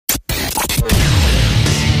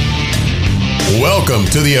Welcome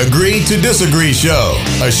to the Agree to Disagree Show,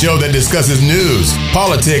 a show that discusses news,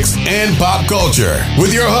 politics, and pop culture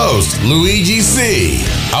with your host, Luigi C.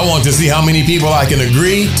 I want to see how many people I can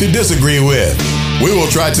agree to disagree with. We will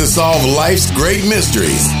try to solve life's great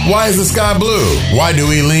mysteries. Why is the sky blue? Why do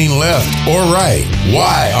we lean left or right?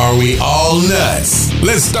 Why are we all nuts?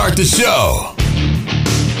 Let's start the show.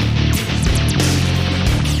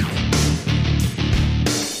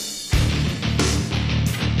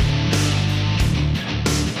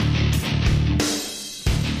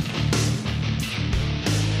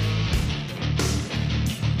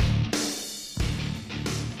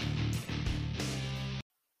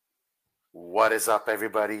 What is up,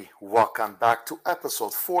 everybody? Welcome back to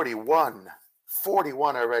episode 41.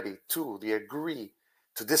 41 already, to the Agree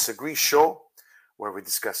to Disagree show, where we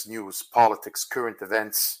discuss news, politics, current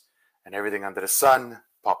events, and everything under the sun,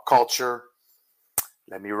 pop culture.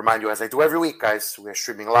 Let me remind you, as I do every week, guys, we are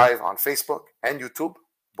streaming live on Facebook and YouTube,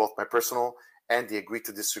 both my personal and the Agree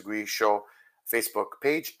to Disagree show Facebook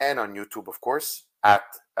page, and on YouTube, of course, at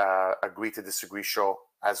Agree to Disagree show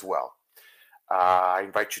as well. I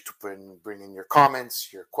invite you to bring in your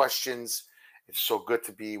comments, your questions. It's so good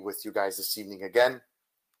to be with you guys this evening again.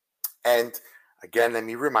 And again, let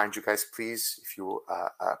me remind you guys, please, if you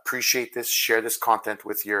appreciate this, share this content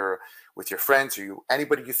with your friends or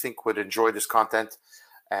anybody you think would enjoy this content.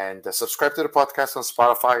 And subscribe to the podcast on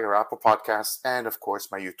Spotify or Apple Podcasts, and of course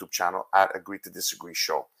my YouTube channel at Agree to Disagree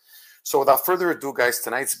Show. So without further ado, guys,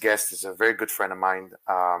 tonight's guest is a very good friend of mine.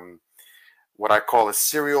 What I call a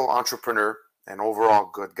serial entrepreneur. An overall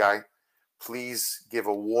good guy. Please give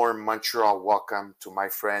a warm Montreal welcome to my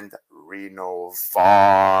friend Reno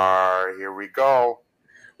Var. Here we go.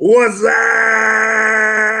 What's up,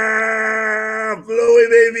 Louie,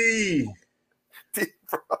 baby?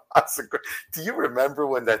 Do you remember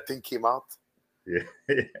when that thing came out? Yeah.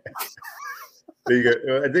 I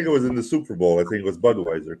think it was in the Super Bowl. I think it was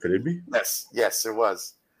Budweiser. Could it be? Yes, it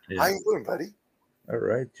was. Yeah. How you doing, buddy? All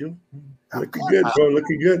right, you looking good, bro.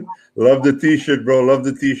 Looking good. Love the T-shirt, bro. Love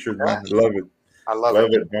the T-shirt, man. Love it. I love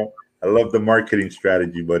it, bro. I love the marketing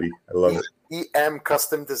strategy, buddy. I love it. EM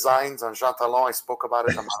Custom Designs on Jean Talon. I spoke about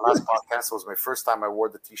it on my last podcast. It was my first time I wore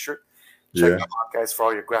the T-shirt. Check it out, guys, for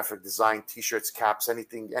all your graphic design, T-shirts, caps,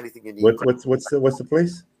 anything you need. What's the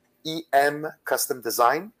place? EM Custom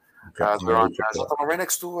Design. Okay. We're on Jean Talon, right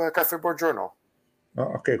next to Cafe Board Journal. Oh,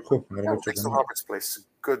 okay, cool. Next to Robert's place.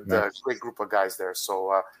 Good, nice. Great group of guys there.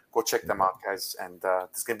 So go check them out, guys. And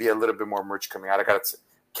there's gonna be a little bit more merch coming out. I got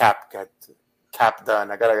cap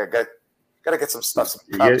done. I gotta get some stuff.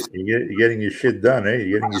 You're getting your shit done, eh?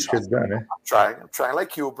 You're getting your shit done, eh? I'm trying,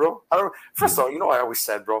 like you, bro. First of all, I always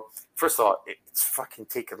said, bro. First of all, it's fucking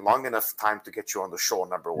taken long enough time to get you on the show.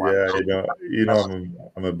 Number one. Yeah,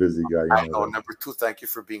 I'm a busy guy. I know. Number two, thank you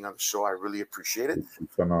for being on the show. I really appreciate it.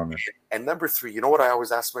 It's an honor. And number three, you know what I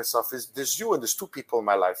always ask myself is, there's you and there's two people in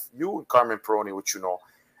my life, you and Carmen Peroni, which you know.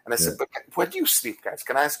 And I said, but when do you sleep, guys?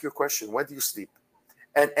 Can I ask you a question? When do you sleep?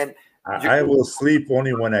 And I will sleep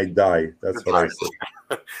only when I die. That's what I say.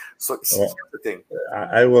 So here's the thing.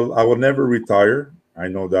 I will never retire. I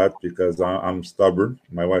know that because I'm stubborn.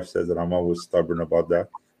 My wife says that I'm always stubborn about that.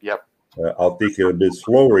 Yep. I'll take it a bit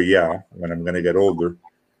slower, when I'm going to get older.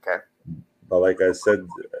 Okay. But like I said,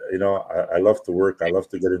 I love to work. I love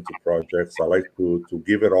to get into projects. I like to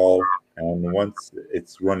give it all. And once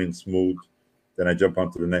it's running smooth, then I jump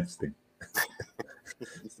onto the next thing.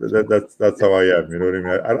 So that's how I am. You know what I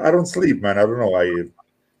mean? I don't sleep, man. I don't know.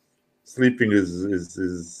 Sleeping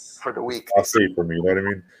is for the week. Okay for me. You know what I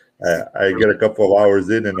mean? I get a couple of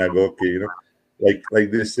hours in and I go, okay,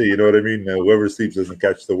 like they say, you know what I mean? Whoever sleeps doesn't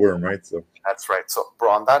catch the worm, right? So that's right. So,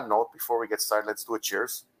 bro, on that note, before we get started, let's do a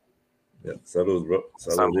cheers. Yeah, salud, bro.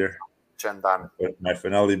 Salud here. Chendan. My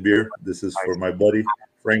finale beer. This is for my buddy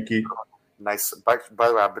Frankie. Nice. By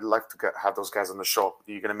the way, I would like to have those guys on the show.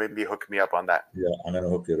 You're gonna maybe hook me up on that. Yeah, I'm gonna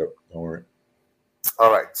hook it up. Don't worry.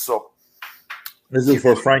 All right. So this is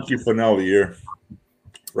for Frankie Finale here.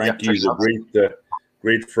 Frankie is a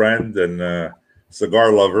great friend and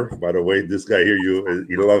cigar lover. By the way, this guy here,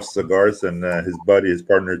 he loves cigars, and his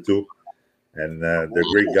partner too. And they're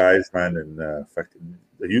great guys, man. And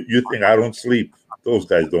you think I don't sleep? Those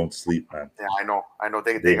guys don't sleep, man. Yeah, I know.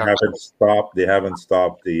 They haven't stopped. They haven't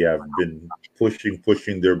stopped. They have been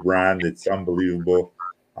pushing their brand. It's unbelievable.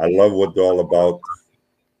 I love what they're all about.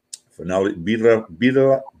 Finale,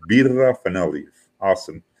 Birra Finale.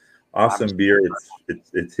 Awesome beer.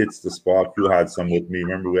 It hits the spot. You had some with me.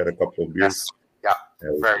 Remember, we had a couple of beers. Yes.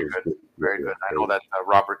 Yeah, very good. Very good. I know that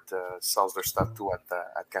Robert sells their stuff too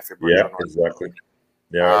at Cafe Board. Yeah, exactly.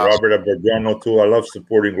 Yeah, Robert Abergiano too. I love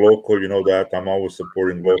supporting local. You know that I'm always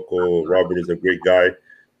supporting local. Robert is a great guy.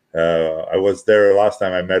 I was there last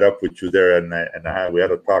time. I met up with you there, and we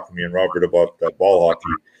had a talk, me and Robert, about ball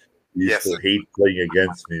hockey. He used to hate playing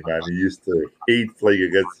against me, man. He used to hate playing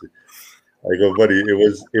against me. I go, buddy, it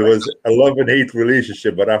was a love and hate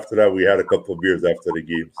relationship, but after that, we had a couple of beers after the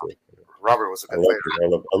game. So Robert was a good player. I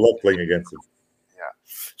love playing against him. Yeah.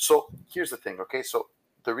 So here's the thing, okay? So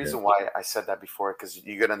the reason why I said that before, because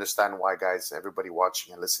you can understand why, guys, everybody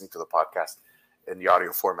watching and listening to the podcast in the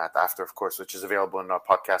audio format after, of course, which is available in our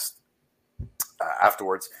podcast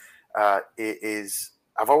afterwards, is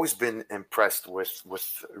I've always been impressed with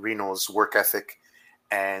Reno's work ethic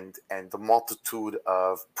and the multitude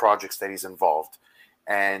of projects that he's involved.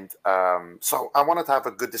 And so I wanted to have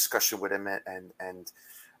a good discussion with him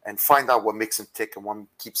and find out what makes him tick and what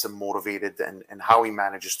keeps him motivated and how he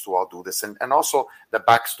manages to all do this and also the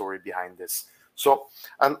backstory behind this. So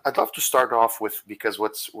I'd love to start off with, because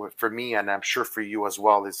what's for me, and I'm sure for you as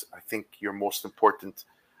well, is I think your most important,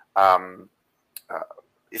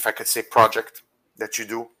 if I could say, project that you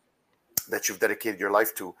do, that you've dedicated your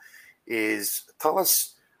life to, is tell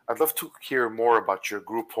us, I'd love to hear more about your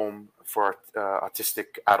group home for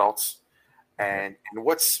autistic adults. And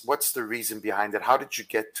what's the reason behind it? How did you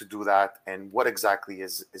get to do that? And what exactly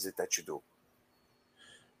is it that you do?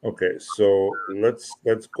 Okay, so let's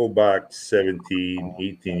go back 17,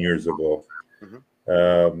 18 years ago.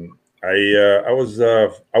 Mm-hmm. I was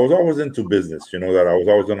always into business. You know that I was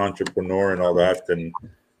always an entrepreneur and all that. And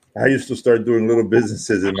I used to start doing little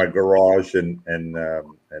businesses in my garage, and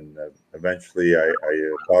eventually I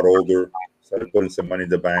got older, started putting some money in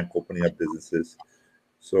the bank, opening up businesses.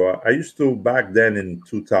 So I used to, back then in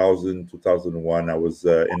 2000, 2001, I was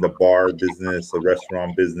in the bar business, a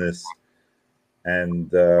restaurant business. And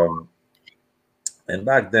back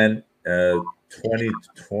then,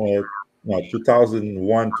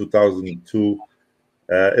 2001, 2002,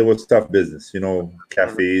 it was tough business. You know,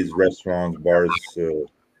 cafes, restaurants, bars,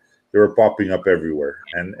 they were popping up everywhere.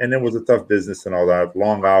 And it was a tough business and all that.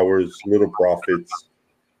 Long hours, little profits.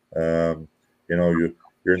 You know,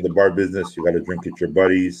 you're in the bar business, you got to drink at your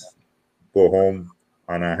buddies, go home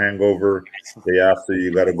on a hangover. Day after,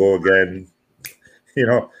 you got to go again. You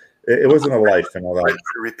know, it wasn't a life and all that.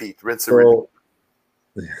 Rinse and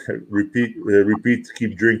repeat. Repeat,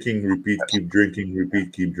 keep drinking, repeat, keep drinking,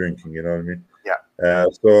 repeat, keep drinking. You know what I mean? Yeah.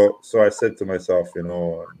 So I said to myself, you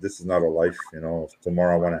know, this is not a life. You know, if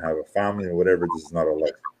tomorrow I want to have a family or whatever, this is not a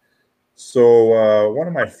life. So one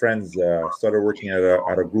of my friends started working at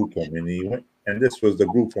a group home, and he went. And this was the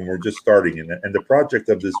group home we're just starting in. And the project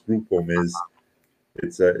of this group home is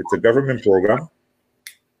it's a government program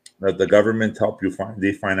that the government help you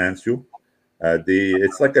they finance you.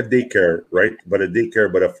 It's like a daycare, right? But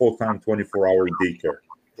a full-time 24-hour daycare.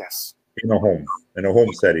 Yes. In a home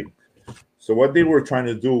setting. So what they were trying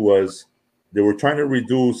to do was they were trying to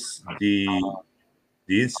reduce the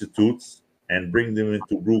institutes and bring them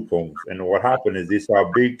into group homes. And what happened is they saw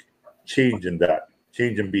a big change in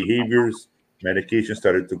behaviors. Medication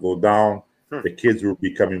started to go down. The kids were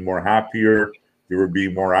becoming more happier. They were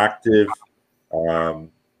being more active, a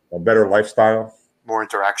better lifestyle. More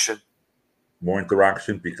interaction.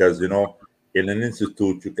 Because, you know, in an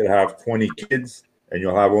institute, you could have 20 kids and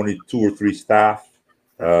you'll have only 2 or 3 staff,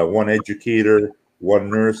 one educator,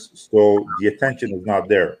 one nurse. So the attention is not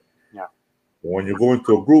there. Yeah. When you go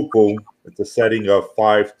into a group home, it's a setting of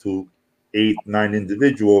 5 to 8, 9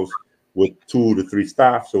 individuals with 2 to 3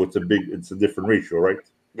 staff, so it's a different ratio, right?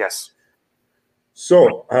 Yes.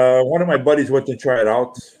 So one of my buddies went to try it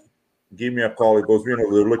out, gave me a call. He goes, you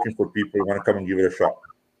know, they're looking for people who want to come and give it a shot.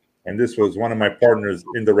 And this was one of my partners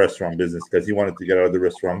in the restaurant business, because he wanted to get out of the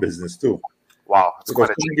restaurant business too. Wow, that's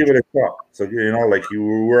quite give it a shot. So, you know, like we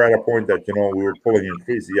were at a point that, you know, we were pulling in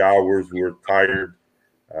crazy hours, we were tired.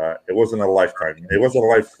 It wasn't a lifetime. It wasn't a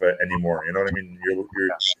life anymore. You know what I mean?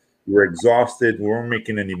 We were exhausted. We weren't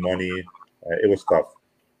making any money. It was tough.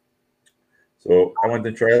 So I went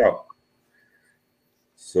and tried it out.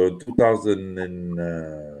 So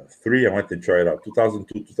 2003, I went and tried it out.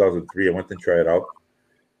 2002, 2003, I went and tried it out.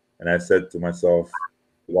 And I said to myself,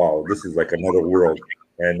 wow, this is like another world.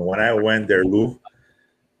 And when I went there, Lou,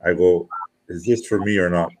 I go, is this for me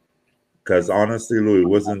or not? Because honestly, Lou, it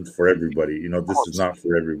wasn't for everybody. You know, this is not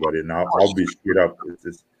for everybody. And I'll be straight up. It's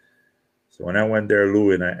just, so when I went there,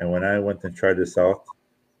 Lou, and when I went and tried this out,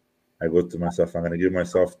 I go to myself, I'm going to give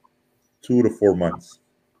myself 2 to 4 months.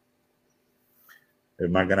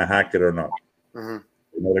 Am I going to hack it or not? Mm-hmm.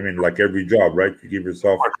 You know what I mean? Like every job, right? You give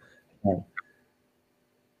yourself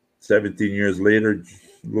 17 years later,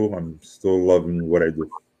 Lou, I'm still loving what I do.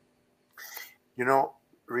 You know,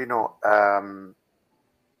 Reno,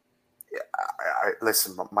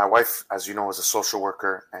 listen, my wife, as you know, is a social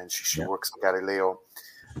worker, and she works at Galileo.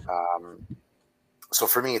 So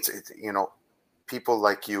for me, it's people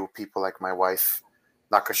like you, people like my wife,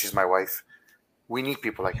 not because she's my wife. We need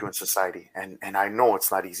people like you in society, and I know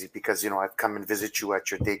it's not easy because I've come and visit you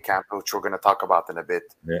at your day camp, which we're going to talk about in a bit.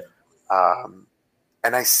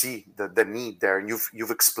 And I see the need there, and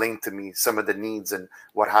you've explained to me some of the needs and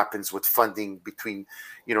what happens with funding between,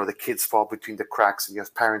 the kids fall between the cracks, and you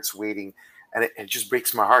have parents waiting, and it just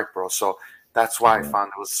breaks my heart, bro. So that's why I found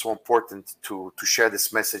it was so important to share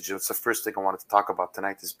this message. It's the first thing I wanted to talk about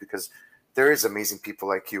tonight, is because there is amazing people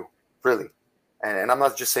like you, really. And I'm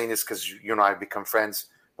not just saying this because I've become friends,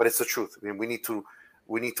 but it's the truth. I mean, we need to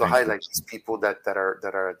highlight these people that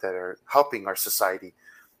are helping our society.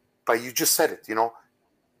 But you just said it,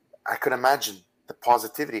 I could imagine the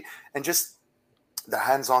positivity and just the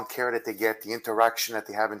hands-on care that they get, the interaction that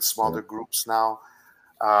they have in smaller groups now.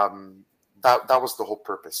 That was the whole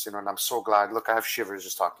purpose, and I'm so glad. Look, I have shivers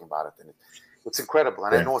just talking about it, and it's incredible.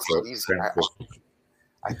 And I know it's not easy.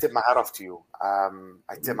 I tip my hat off to you. I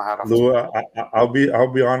tip my hat off Lou, to you. I'll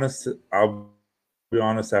be honest. I'll be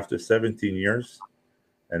honest. After 17 years,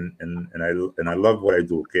 and I love what I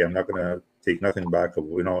do. Okay, I'm not gonna take nothing back.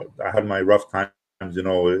 I had my rough times.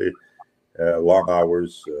 Long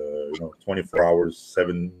hours. 24 hours,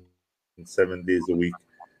 seven days a week.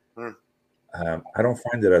 I don't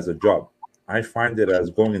find it as a job. I find it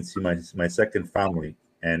as going and see my second family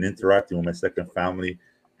and interacting with my second family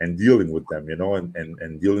and dealing with them,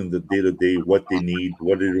 and dealing the day-to-day, what they need,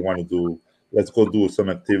 what do they want to do. Let's go do some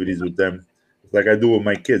activities with them, like I do with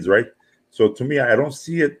my kids, right? So to me, I don't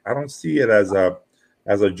see it as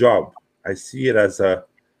a job. I see it as a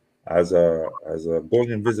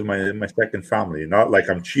going and visit my second family. Not like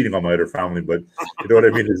I'm cheating on my other family, but you know what I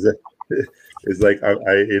mean? It's like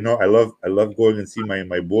I love going and see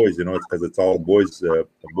my boys. It's because it's all boys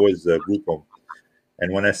group home.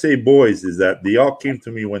 And when I say boys, is that they all came to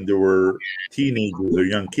me when they were teenagers or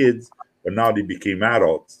young kids, but now they became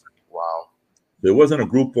adults. Wow. There wasn't a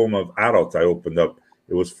group home of adults I opened up.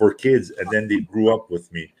 It was for kids, and then they grew up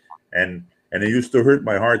with me. And it used to hurt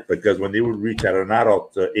my heart because when they would reach at an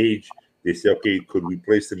adult age, they say, okay, could we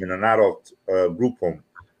place them in an adult group home?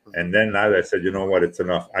 And then I said, you know what, it's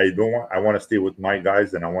enough. I want to stay with my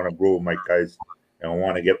guys, and I want to grow with my guys, and I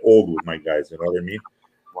want to get old with my guys. You know what I mean?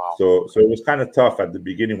 Wow. So it was kind of tough at the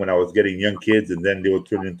beginning when I was getting young kids, and then they would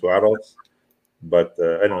turn into adults. But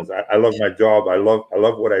anyways, I love my job. I love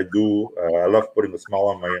what I do. I love putting a smile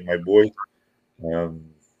on my boys.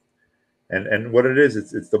 And what it is,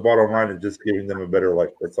 it's the bottom line, is just giving them a better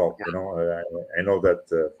life. That's all. I know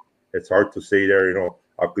that it's hard to say there.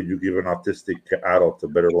 How could you give an autistic adult a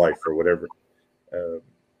better life or whatever?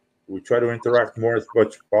 We try to interact more as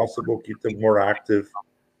much as possible, keep them more active.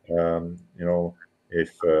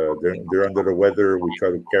 If they're under the weather, we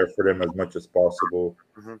try to care for them as much as possible.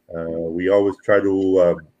 We always try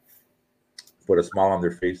to put a smile on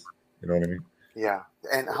their face. You know what I mean? Yeah.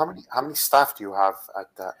 And how many staff do you have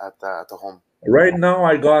at the home? Right now,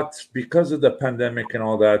 I got, because of the pandemic and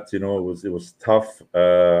all that, it was tough.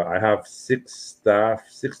 I have 6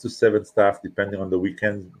 to 7 staff, depending on the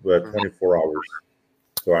weekends, but 24 hours.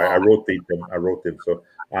 So I rotate them. So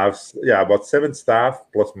I have about 7 staff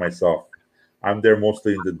plus myself. I'm there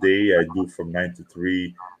mostly in the day. I do from 9 to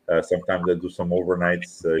 3. Sometimes I do some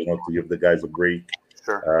overnights, to give the guys a break.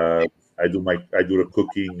 Sure. I do the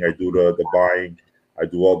cooking. I do the buying. I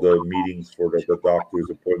do all the meetings for the doctor's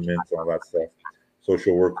appointments, all that stuff.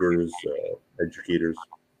 Social workers, educators.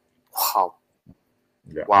 Wow.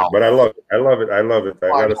 Yeah. Wow. But I love it. I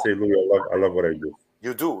gotta say, Louis, I love what I do.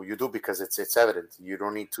 You do because it's evident. You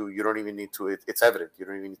don't even need to. It's evident. You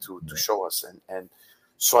don't even need to show us. And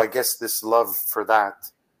so I guess this love for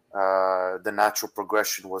that, the natural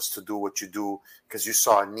progression was to do what you do because you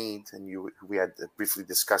saw a need, and we had briefly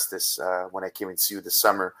discussed this when I came and see you this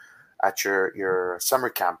summer at your summer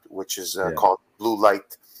camp, which is called Blue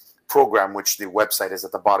Light Program, which the website is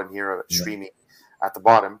at the bottom here, streaming at the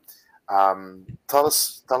bottom. Tell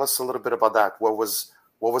us a little bit about that. What was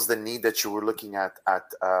the need that you were looking at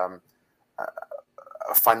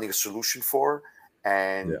finding a solution for,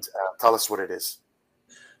 and tell us what it is.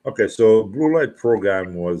 Okay, so Blue Light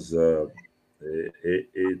Program was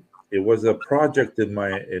it was a project in my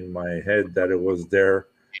head that it was there.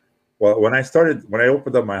 Well, when I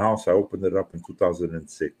opened up my house, I opened it up in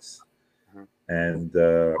 2006, and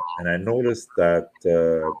I noticed that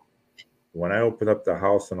when I opened up the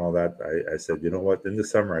house and all that, I said, you know what? In the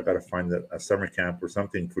summer, I got to find a summer camp or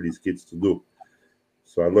something for these kids to do.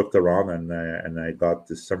 So I looked around and I got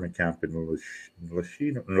this summer camp in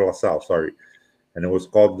La Salle, sorry, and it was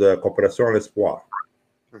called the Coopération L'Espoir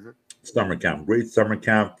Mhm. summer camp. Great summer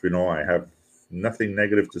camp. I have nothing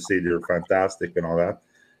negative to say. They're fantastic and all that,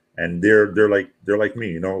 and they're like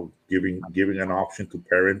me, giving an option to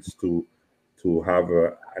parents to have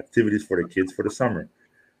activities for the kids for the summer.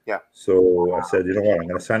 Yeah. So I said, you know what, I'm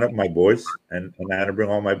going to sign up my boys, and I'm going to bring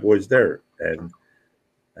all my boys there, and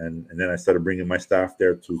then I started bringing my staff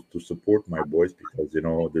there to support my boys because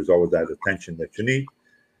there's always that attention that you need.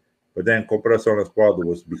 But then Cooperación Espoir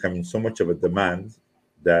was becoming so much of a demand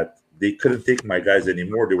that they couldn't take my guys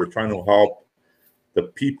anymore. They were trying to help the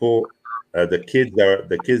people, the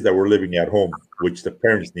kids that were living at home, which the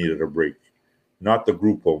parents needed a break, not the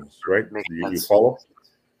group homes, right? Makes You sense. follow?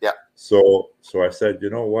 Yeah. So I said, you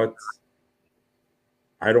know what?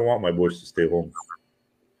 I don't want my boys to stay home,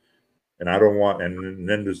 and I don't want. And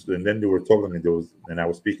then they were telling me and I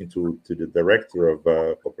was speaking to the director of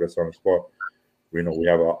Cooperación Espoir. We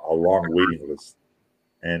have a long waiting list,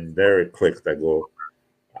 and there it clicked. I go,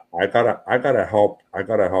 I gotta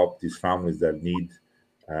help these families that need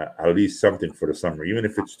at least something for the summer, even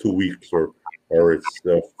if it's 2 weeks or it's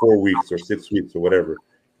 4 weeks or 6 weeks or whatever.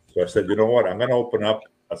 So I said, you know what? I'm gonna open up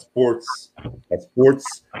a sports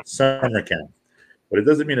summer camp, but it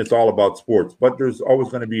doesn't mean it's all about sports. But there's always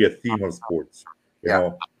going to be a theme of sports.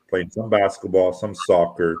 Playing some basketball, some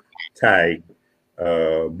soccer, tag,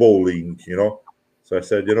 bowling. So I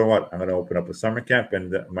said, you know what? I'm going to open up a summer camp.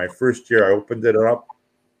 And my first year I opened it up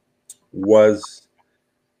was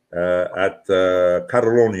at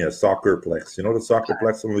Catalonia Soccerplex. You know the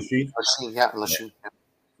Soccerplex in Lachine? Lachine.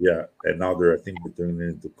 Yeah. And now I think they're turning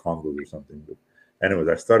it into Congos or something. But anyways,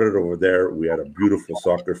 I started over there. We had a beautiful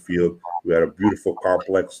soccer field. We had a beautiful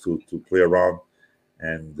complex to play around.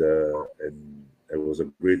 And it was a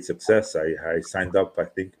great success. I signed up, I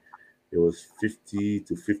think it was 50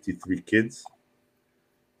 to 53 kids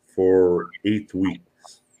for 8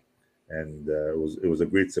 weeks, and it was a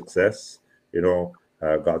great success.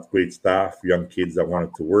 Got great staff, young kids that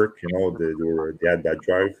wanted to work. They had that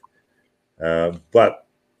drive. But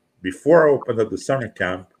before I opened up the summer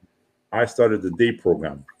camp, I started the day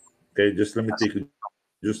program. Okay, just let me take it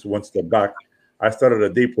just one step back. I started a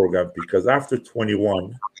day program because after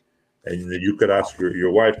 21, and you could ask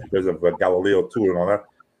your wife because of Galileo too and all that.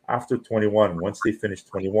 After 21, once they finish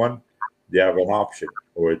 21, they have an option,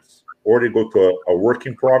 or they go to a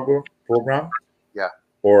working program, Yeah,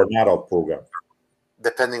 or an adult program.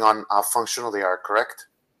 depending on how functional they are. Correct.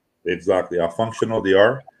 Exactly, how functional they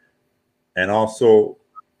are, and also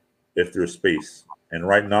if there's space. And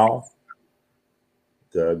right now,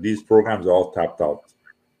 these programs are all tapped out.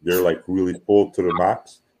 They're like really full to the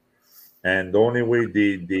max, and the only way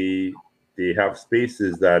they have space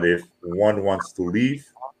is that if one wants to leave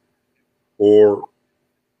or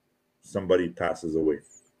somebody passes away.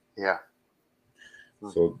 Yeah.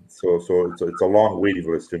 So it's a long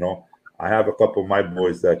waiting list. I have a couple of my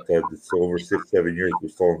boys that it's over 6-7 years we're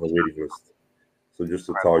still on the waiting list. So just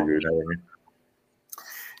to tell you, what I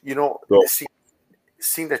mean. So,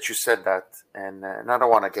 seeing that you said that, and I don't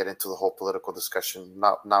want to get into the whole political discussion,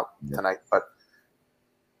 not tonight, but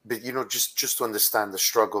just to understand the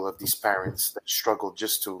struggle of these parents that struggle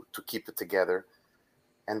just to keep it together.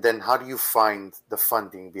 And then how do you find the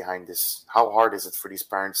funding behind this? How hard is it for these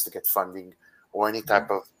parents to get funding or any type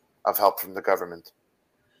of help from the government?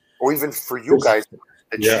 Or even for you guys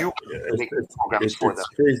that you make programs for them?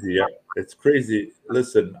 It's crazy. Yeah, it's crazy.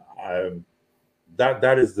 Listen,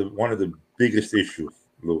 that is one of the biggest issues,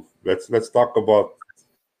 Lou. Let's talk about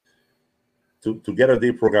to get a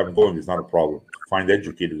day program going is not a problem. To find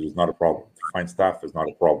educators is not a problem. To find staff is not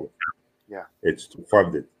a problem. Yeah. It's to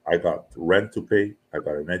fund it. I got rent to pay. I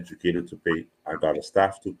got an educator to pay. I got a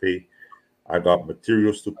staff to pay. I got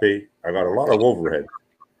materials to pay. I got a lot of overhead.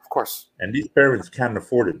 Of course. And these parents can't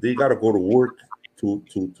afford it. They got to go to work to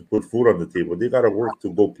put food on the table. They got to work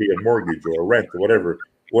to go pay a mortgage or a rent or whatever.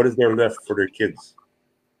 What is there left for their kids?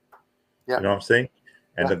 Yeah. You know what I'm saying?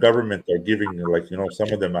 And the government are giving,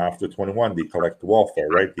 some of them after 21, they collect welfare,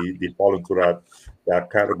 right? They fall into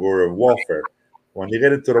that category of welfare. When they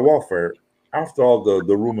get into the welfare, after all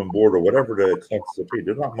the room and board or whatever the expenses are paid,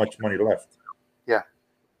 there's not much money left. Yeah.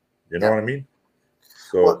 You know what I mean?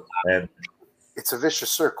 So, and it's a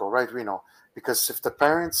vicious circle, right, Reno? Because if the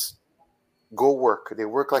parents go work, they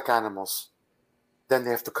work like animals, then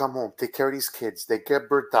they have to come home, take care of these kids. They get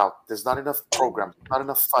burnt out. There's not enough programs, not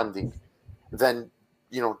enough funding. Then,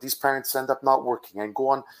 these parents end up not working and go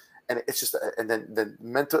on. And it's just, and then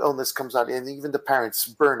mental illness comes out, and even the parents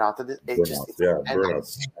burn out. And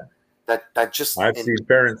burnout. that just I've seen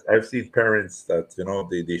parents that, you know,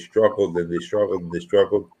 they struggled and they struggled and they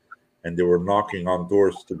struggled, and they were knocking on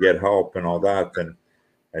doors to get help and all that,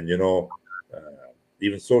 and you know,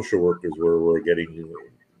 even social workers were getting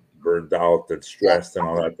burned out and stressed and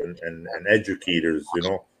all that, and educators, you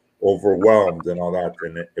know, overwhelmed and all that,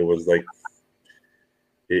 and it was like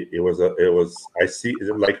it was I see,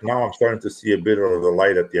 like, now I'm starting to see a bit of the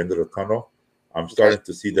light at the end of the tunnel. I'm starting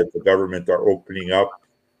to see that the government are opening up,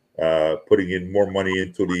 putting in more money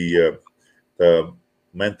into the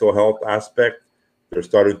mental health aspect. They're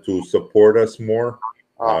starting to support us more.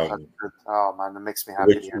 Oh man, that makes me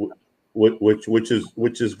happy.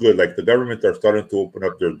 Which is good. Like, the government are starting to open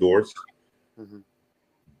up their doors,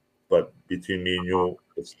 but between me and you,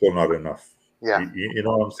 it's still not enough. Yeah, you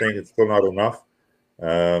know what I'm saying? It's still not enough.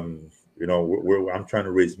 You know, I'm trying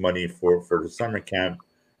to raise money for the summer camp,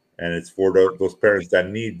 and it's for those parents that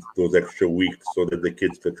need those extra weeks so that the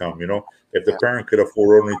kids could come. You know, if the parent could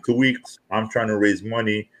afford only 2 weeks, I'm trying to raise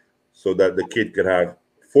money so that the kid could have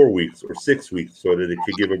 4 weeks or 6 weeks, so that it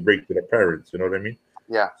could give a break to the parents. You know what I mean?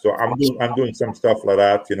 Yeah. So I'm doing some stuff like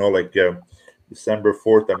that. You know, like December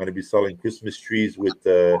 4th, I'm going to be selling Christmas trees with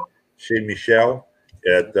Chez Michel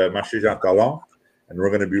at Marché Jean Talon, and we're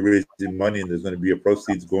going to be raising money, and there's going to be a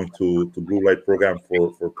proceeds going to Blue Light program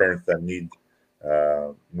for parents that need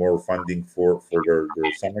more funding for their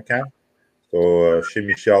summer camp. So Chez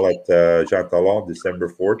Michel at Jean Talon, December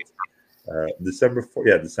 4th. December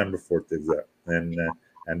 4th, exactly.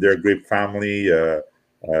 And they're a great family,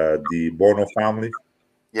 the Bono family.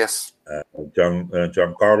 Yes.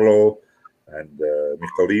 Giancarlo and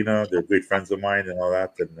Michelina, they're great friends of mine and all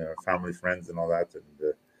that, and family friends and all that, and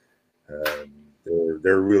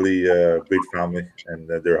they're really a great family, and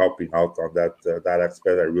they're helping out on that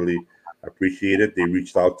aspect. I really appreciate it. They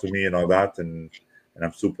reached out to me and all that, and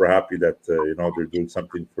I'm super happy that you know, they're doing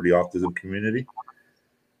something for the autism community.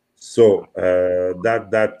 So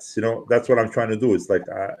that's, you know, that's what I'm trying to do. It's like,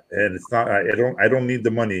 and it's not, I don't need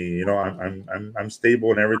the money. You know, I'm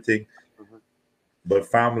stable and everything, but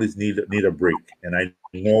families need a break, and I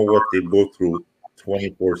know what they go through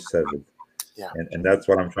 24/7. Yeah. And that's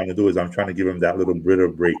what I'm trying to do, is I'm trying to give them that little bit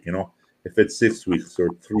of break. You know, if it's 6 weeks or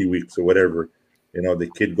 3 weeks or whatever, you know, the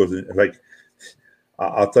kid goes in, like,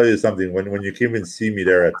 I'll tell you something. When you came and see me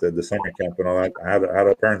there at the summer camp and all that, I had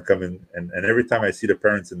a parent come in, and every time I see the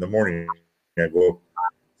parents in the morning, I go,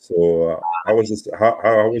 so how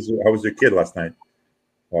was your kid last night?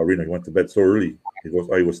 Oh, Reno, he went to bed so early. He goes,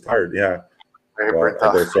 oh, he was tired. Yeah. Well,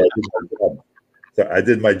 I go, so I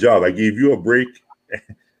did my job. I gave you a break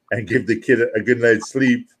and gave the kid a good night's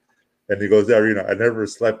sleep. And he goes, yeah, Reno, I never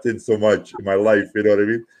slept in so much in my life. You know what I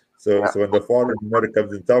mean? So when the father and mother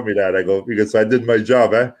comes and tell me that, I go, because I did my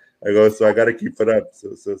job, I go, so I got to keep it up. So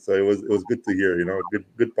it was good to hear, you know,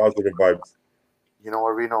 good positive vibes. You know,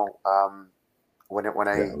 Reno, when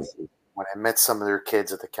I met some of their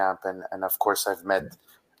kids at the camp, and of course I've met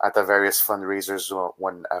at the various fundraisers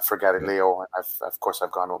when for Galileo, and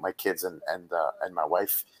I've gone with my kids and my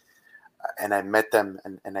wife, and I met them,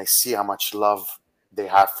 and I see how much love they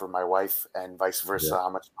have for my wife, and vice versa,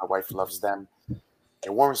 how much my wife loves them.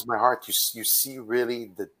 It warms my heart. You see really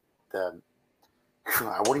the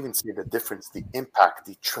I won't even say the difference, the impact,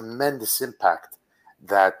 the tremendous impact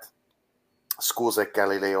that schools like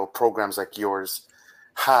Galileo, programs like yours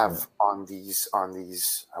have on these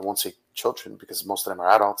I won't say children, because most of them are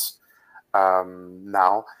adults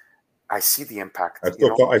now. I see the impact. I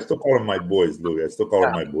still call them my boys, Louis. I still call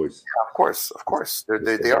them my boys. Yeah, of course.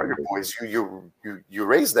 They are your boys. You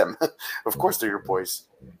raise them. Of course, they're your boys.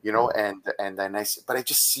 You know, and then but I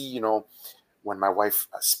just see, you know, when my wife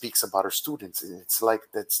speaks about her students, it's like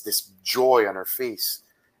that's this joy on her face.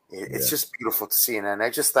 It's just beautiful to see, and I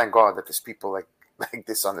just thank God that there's people like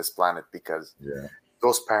this on this planet, because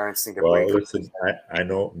those parents need a break. Listen, I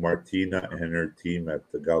know Martina and her team at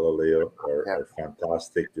the Galileo are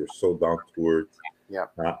fantastic. They're so down to earth. Yeah.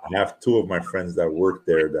 I have two of my friends that work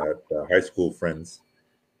there, that high school friends,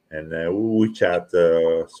 and we chat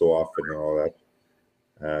so often and all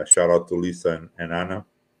that. Shout out to Lisa and Anna,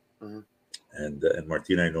 and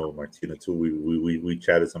Martina. I know Martina too. We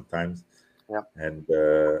chatted sometimes. Yeah. And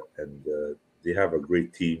they have a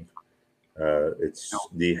great team.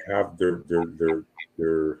 They have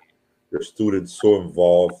their students so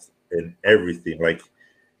involved in everything. Like,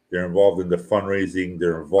 they're involved in the fundraising,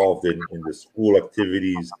 they're involved in the school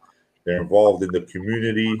activities, they're involved in the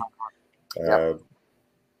community.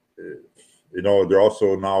 You know, they're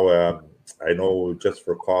also now, I know Just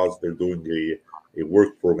for Cause, they're doing a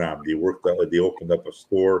work program. They opened up a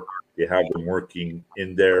store. They have them working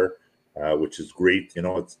in there, which is great. You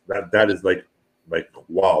know, that is like like,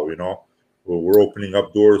 wow, you know, we're opening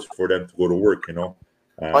up doors for them to go to work, you know.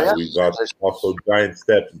 We got also Giant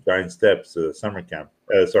Steps summer camp.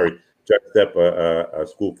 Giant Step, a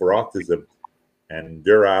school for autism, and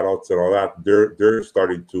their adults and all that. They're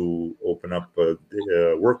starting to open up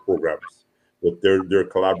work programs with they're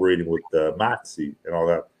collaborating with Maxi and all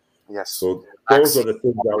that. Yes. So those are the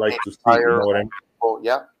things I like to see. You know what I mean? Oh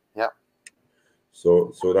yeah.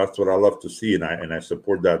 So that's what I love to see, and I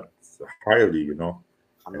support that highly. You know.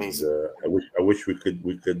 Amazing. And, I wish we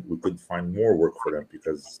could find more work for them,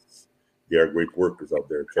 because they are great workers out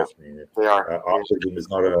there. Trust me. They are. Autism is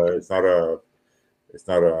not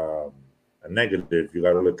a negative. You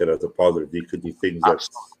got to look at it as a positive. They could do things that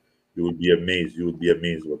you would be amazed. You would be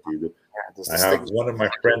amazed what they do. Yeah, I have one of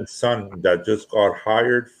my friend's son that just got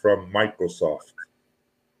hired from Microsoft.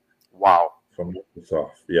 Wow. From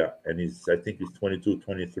Microsoft, yeah, and I think he's 22,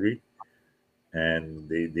 23. And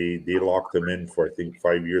they locked him in for I think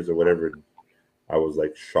 5 years or whatever. And I was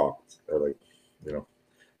like shocked. Like, you know,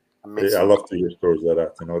 amazing. I love to hear stories like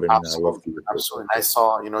that. You know what I mean? Absolutely. I love to hear absolutely. I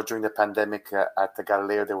saw, you know, during the pandemic at the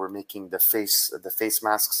Galileo, they were making the face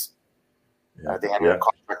masks. Yeah. They had a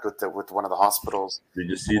contract with one of the hospitals. Did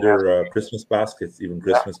you see their Christmas baskets? Even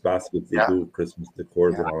Christmas baskets, they do Christmas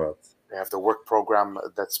decors and all that. They have the work program.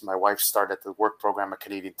 That's my wife started the work program at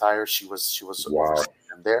Canadian Tire. She was wow.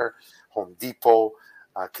 there. Home Depot,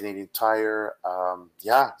 Canadian Tire.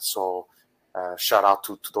 So shout out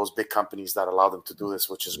to those big companies that allow them to do this,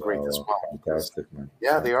 which is great as well. Fantastic, man.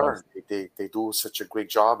 Yeah, fantastic. they are. They do such a great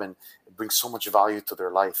job, and it brings so much value to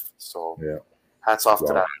their life. So hats off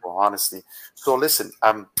to that, honestly. So listen,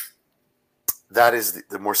 that is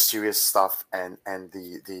the more serious stuff and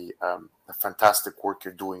the fantastic work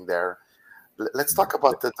you're doing there. Let's talk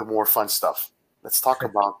about the more fun stuff. Let's talk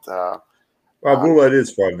about Blue Light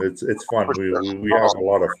is fun. It's fun. We have a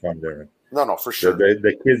lot of fun there. No, for sure.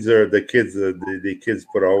 The kids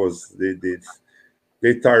put always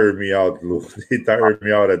they tire me out, Lou. They tire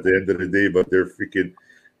me out at the end of the day, but they're freaking.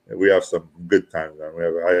 We have some good times, man.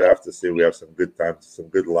 I have to say we have some good times, some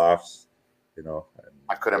good laughs. You know.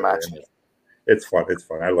 I could imagine. It's fun. It's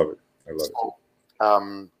fun. I love it. it.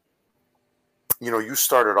 You know, you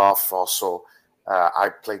started off also. I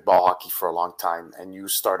played ball hockey for a long time, and you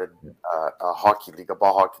started a hockey league, a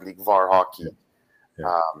ball hockey league, VAR hockey,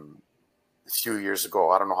 a few years ago.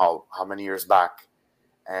 I don't know how many years back.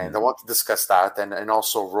 And I want to discuss that, and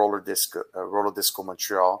also roller disco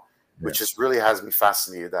Montreal, which just really has me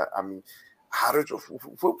fascinated. That I mean, how did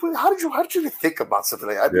you think about something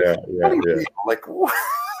like that? Like,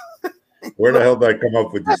 where the hell did I come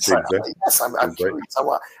up with these things? Yes, I'm curious.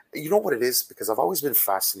 You know what it is? Because I've always been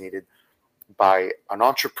fascinated by an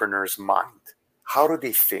entrepreneur's mind. How do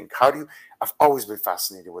they think? I've always been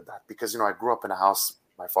fascinated with that, because, you know, I grew up in a house.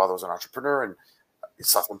 My father was an entrepreneur and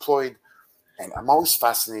self-employed, and I'm always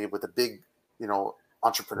fascinated with the big, you know,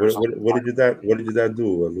 entrepreneurs. What did your dad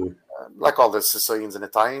do, Lou? Like all the Sicilians and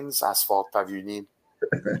Italians, asphalt, pavuni.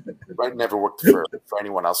 Right, never worked for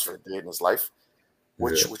anyone else for a day in his life.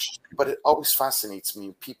 But it always fascinates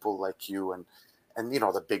me, people like you and you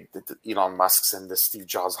know, the Elon Musks and the Steve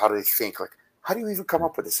Jobs. How do they think? Like, how do you even come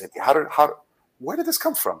up with this idea? Where did this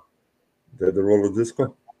come from? The roller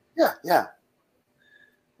disco? Yeah.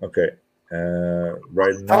 Okay.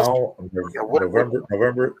 Right now,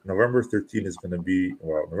 November 13 is going to be,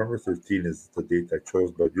 November 13 is the date I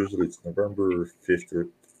chose, but usually it's November 5th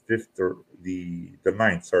or the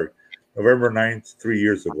 9th. Sorry, November 9th. 3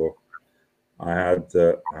 years ago, I had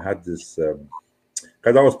this.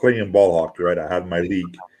 Because I was playing in ball hockey, right? I had my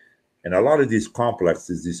league, and a lot of these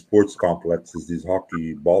complexes, these sports complexes, these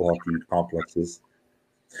ball hockey complexes,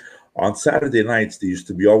 on Saturday nights they used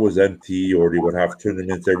to be always empty, or they would have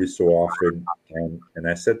tournaments every so often. And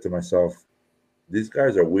I said to myself, these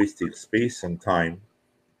guys are wasting space and time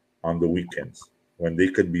on the weekends when they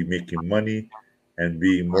could be making money and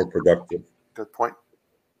being more productive. Good point.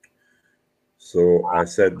 So I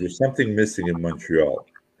said, there's something missing in Montreal.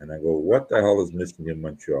 And I go, what the hell is missing in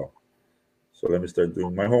Montreal? So let me start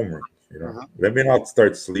doing my homework. You know, let me not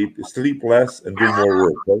start sleep less and do more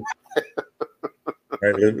work.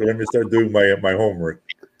 Right? Right? Let me start doing my homework.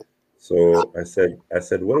 So I said,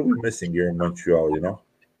 what are we missing here in Montreal? You know,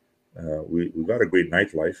 we got a great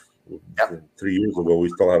nightlife. 3 years ago, we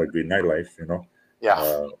still had a great nightlife. You know,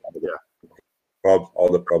 all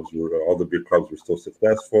the big clubs were still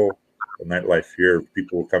successful. The nightlife here,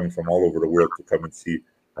 people were coming from all over the world to come and see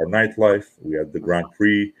our nightlife. We had the Grand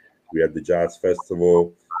Prix, we had the Jazz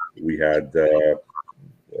Festival, we had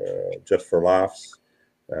Just for Laughs,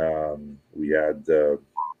 we had the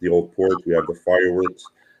Old Port, we had the fireworks.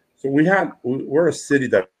 So we're a city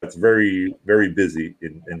that's very, very busy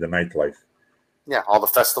in the nightlife. Yeah, all the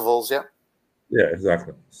festivals. Yeah. Yeah,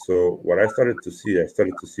 exactly. So what I started to see, I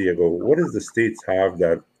go, what does the States have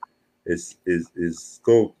that is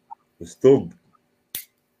still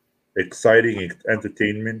exciting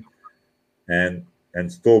entertainment and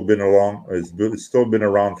still been it's still been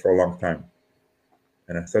around for a long time.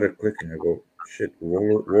 And I started clicking. I go, shit,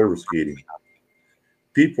 roller skating.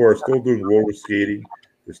 People are still doing roller skating.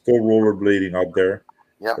 They're still rollerblading out there,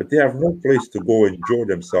 Yeah. but they have no place to go enjoy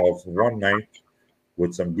themselves one night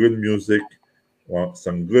with some good music,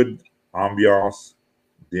 some good ambiance.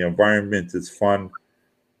 The environment is fun.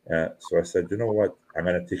 So I said, you know what? I'm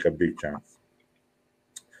gonna take a big chance.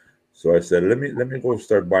 So I said, let me go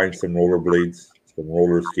start buying some rollerblades, some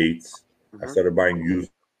roller skates. I Hmm. started buying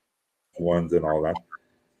used ones and all that.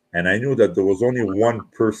 And I knew that there was only one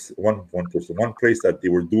place that they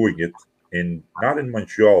were doing it in, not in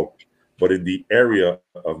Montreal, but in the area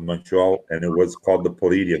of Montreal, and it was called the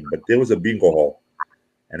Palladium. But there was a bingo hall,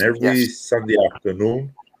 and every Yes. Sunday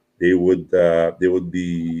afternoon they would take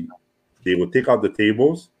out the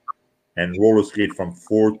tables and roller skate from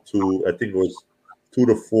 4 to, I think it was 2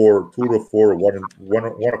 to 4,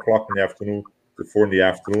 1 o'clock in the afternoon to 4 in the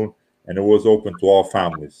afternoon, and it was open to all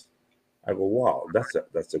families. I go, wow,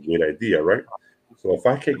 that's a great idea, right? So if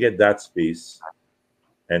I could get that space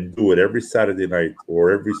and do it every Saturday night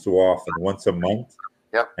or every so often, once a month,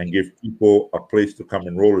 Yep. and give people a place to come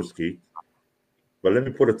and roller skate, but let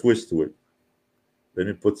me put a twist to it. Let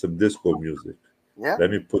me put some disco music. Yeah.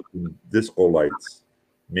 Let me put some disco lights.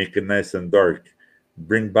 Make it nice and dark.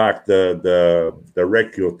 Bring back the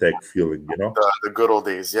Rekiotech feeling, The good old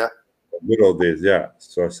days. Yeah. good old days. Yeah.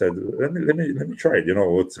 So I said, let me try it. You know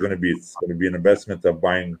what's going to be? It's going to be an investment of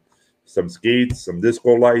buying some skates, some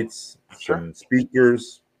disco lights, Sure. some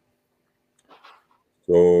speakers.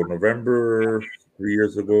 So November 3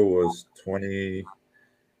 years ago was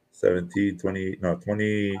 2017, 20 no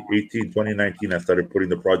 2018, 2019. I started putting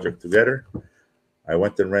the project together. I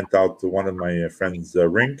went and rent out to one of my friends'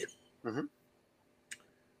 rink, Hmm.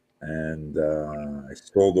 and I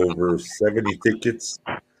sold over 70 tickets.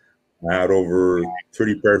 I had over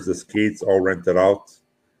 30 pairs of skates all rented out.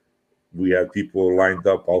 We had people lined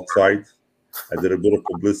up outside. I did a bit of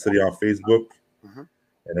publicity on Facebook, Hmm.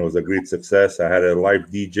 and it was a great success. I had a live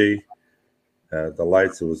DJ. The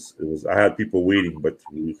lights, it was. I had people waiting, but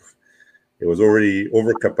it was already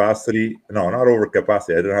over capacity. No, not over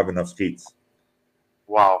capacity. I didn't have enough skates.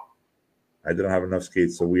 Wow. I didn't have enough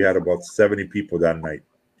skates, so we had about 70 people that night.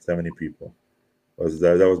 70 people.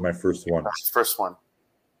 That was my first one. That's the first one.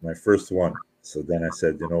 My first one. So then I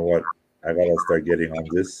said, you know what? I gotta start getting on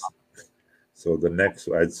this. So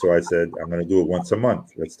so I said, I'm gonna do it once a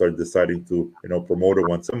month. Let's start deciding to, promote it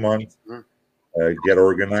once a month, Mhm. get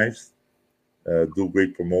organized, do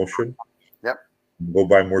great promotion, Yep. go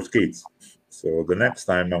buy more skates. So the next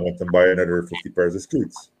time I went and buy another 50 pairs of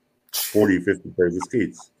skates, 40, 50 pairs of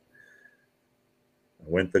skates. I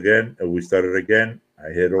went again, and we started again. I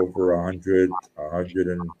hit over 100,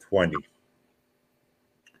 120.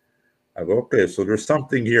 I go, okay, so there's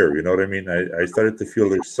something here. You know what I mean? I started to feel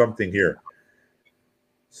there's something here.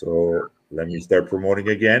 So let me start promoting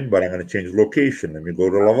again, but I'm going to change location. Let me go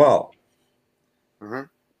to Laval. Hmm.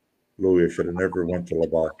 Louis, I should have never went to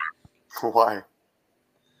Laval. Why?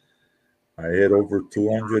 I hit over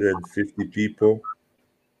 250 people.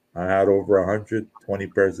 I had over 120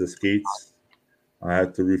 pairs of skates. I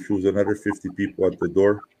had to refuse another 50 people at the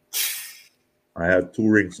door. I had 2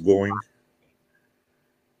 rinks going.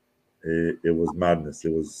 It was madness.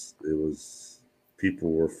 It was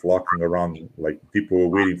people were flocking around, like people were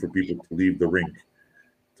waiting for people to leave the rink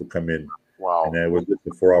to come in. Wow. And it was just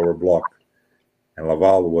a 4-hour block. And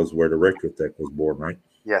Laval was where the Rekiotech was born, right?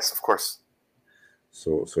 Yes, of course.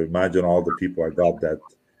 So imagine all the people I got that,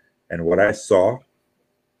 and what I saw,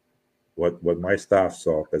 what my staff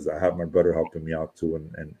saw, because I have my brother helping me out too,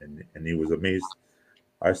 and he was amazed.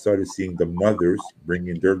 I started seeing the mothers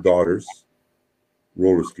bringing their daughters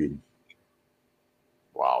roller skating.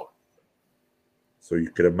 Wow. So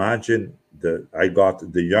you could imagine that I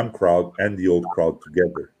got the young crowd and the old crowd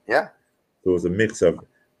together. Yeah. So it was a mix of,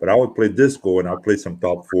 but I would play disco and I'll play some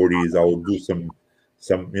top 40s. I would do some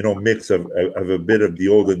mix of a bit of the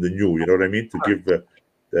old and the new. You know what I mean? To give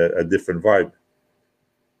a different vibe.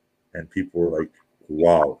 And people were like,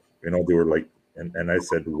 "Wow!" They were like, and I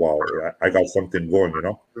said, "Wow, I got something going."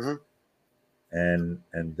 Hmm. And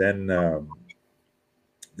then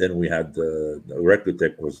we had the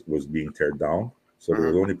Reclutech was being teared down. So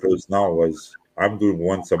the Hmm. only place now was I'm doing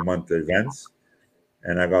once a month events,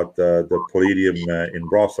 and I got the Palladium in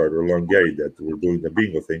Brossard or Longary that were doing the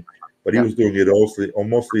bingo thing. But he was doing it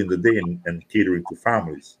mostly in the day and catering to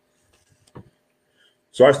families.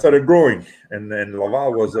 So I started growing, and then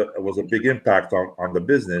Laval was a big impact on the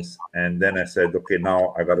business. And then I said, okay,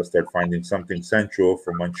 now I got to start finding something central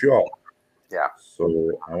for Montreal. Yeah.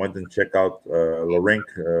 So I went and checked out Larink,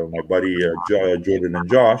 my buddy Jordan and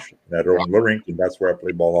Josh that own Larink, and that's where I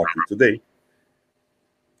play ball hockey today.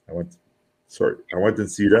 I went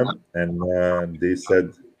and see them, and they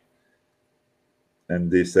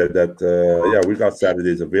said that yeah, we got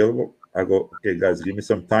Saturdays available. I go, okay, guys, give me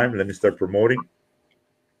some time. Let me start promoting.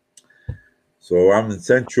 So I'm in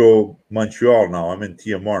central Montreal now. I'm in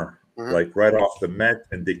TMR, like right off the Met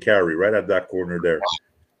and Décarie, right at that corner there.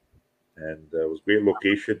 And it was a great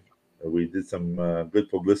location. We did some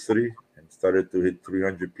good publicity and started to hit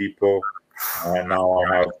 300 people. And now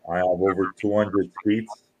I have over 200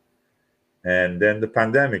 tweets. And then the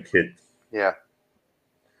pandemic hit. Yeah.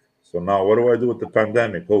 So now what do I do with the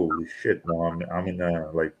pandemic? Holy shit! Now I'm in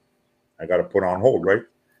like I got to put on hold, right?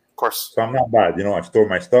 Of course. So I'm not bad, you know. I store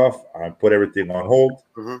my stuff. I put everything on hold.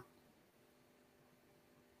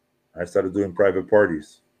 I started doing private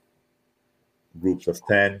parties, groups of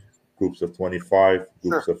 10, groups of 25,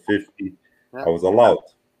 groups of 50. I was allowed.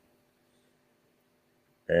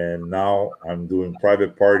 And now I'm doing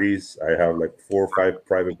private parties. I have like 4 or 5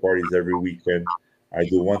 private parties every weekend. I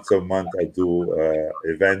do once a month. I do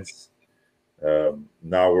events.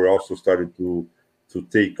 Now we're also starting to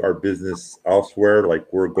take our business elsewhere. Like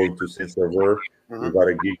we're going to Saint-Sauveur. We got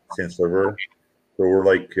a gig in Saint-Sauveur. So we're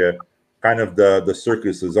like kind of the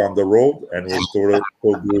circus is on the road, and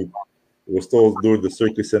we're still doing the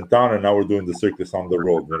circus in town, and now we're doing the circus on the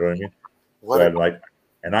road. You know what I mean?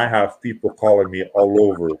 And I have people calling me all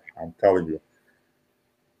over. I'm telling you,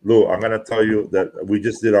 Lou, I'm gonna tell you that we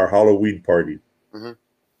just did our Halloween party.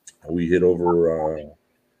 We hit over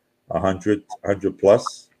 100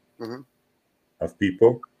 plus of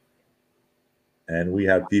people, and we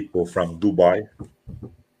had people from Dubai,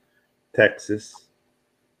 Texas,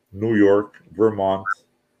 New York, Vermont,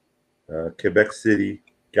 Quebec City,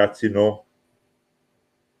 Gatineau,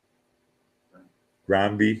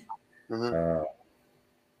 Granby,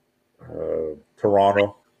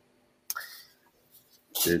 Toronto,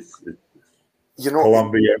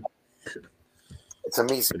 Colombia. It's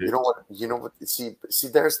amazing. You know what? See,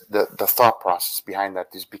 there's the thought process behind that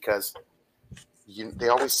is because they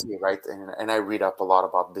always say, right? And I read up a lot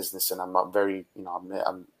about business, and I'm not very,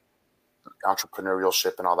 I'm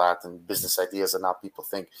entrepreneurship and all that, and business ideas and how people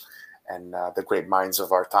think, and the great minds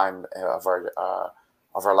of our time, of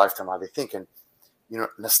our lifetime, how they think, and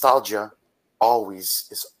nostalgia always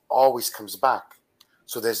comes back.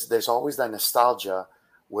 So there's always that nostalgia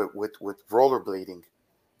with rollerblading,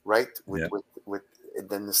 right? With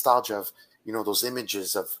the nostalgia of those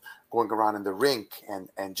images of going around in the rink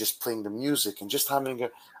and just playing the music and just having a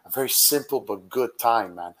very simple but good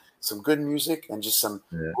time, man. Some good music and just some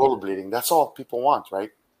rollerblading. That's all people want,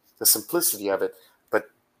 right? The simplicity of it. But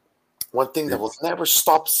one thing that will never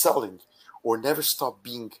stop selling or never stop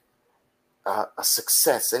being a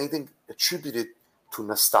success, anything attributed to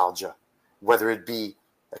nostalgia, whether it be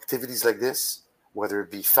activities like this, whether it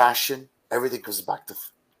be fashion, everything comes back to,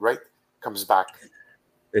 right? Comes back.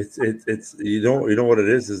 It's you know what it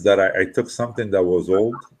is that I took something that was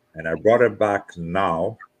old and I brought it back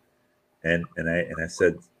now, and I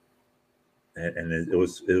said, and it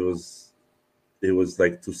was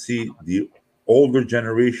like to see the older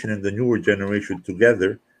generation and the newer generation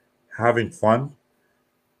together having fun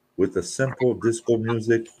with a simple disco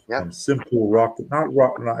music, some simple rock, not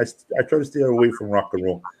rock. No, I try to stay away from rock and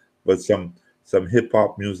roll, but some hip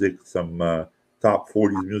hop music, some top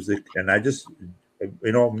 40s music, and I just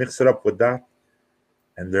mix it up with that,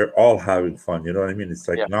 and they're all having fun. You know what I mean? It's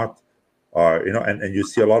like not, and you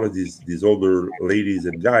see a lot of these older ladies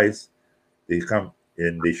and guys, they come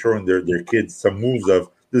and they showing their kids some moves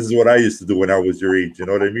of this is what I used to do when I was your age. You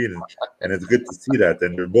know what I mean? And it's good to see that,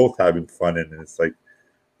 and they're both having fun, and it's like,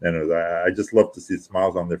 I just love to see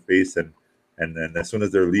smiles on their face, and as soon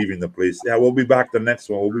as they're leaving the place, we'll be back the next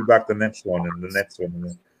one. We'll be back the next one and the next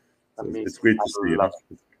one. So it's great to see.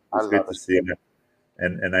 It's great to see it.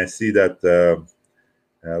 And I see that,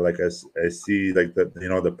 like I see like that,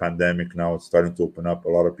 the pandemic now it's starting to open up. A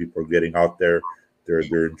lot of people are getting out there.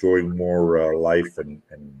 They're enjoying more life, and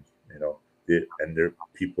they're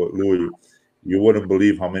people. Louis, you wouldn't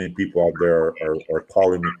believe how many people out there are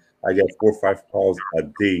calling me. I get 4 or 5 calls a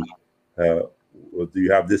day. Do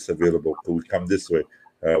you have this available? Can we come this way?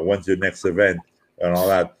 When's your next event? And all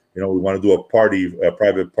that. We want to do a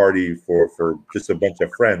private party for just a bunch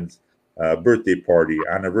of friends. birthday party,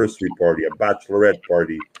 anniversary party, a bachelorette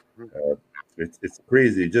party. It's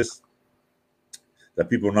crazy. Just that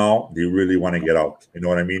people now they really want to get out. You know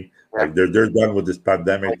what I mean? Yeah. Like they're done with this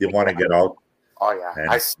pandemic. They want to get out. Oh yeah,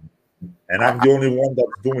 And I'm the only one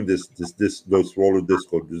that's doing those roller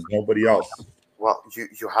disco. There's nobody else. well,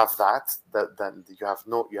 you have that. Then you have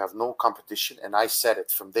no competition. And I said it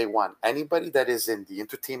from day one. Anybody that is in the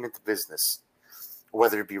entertainment business,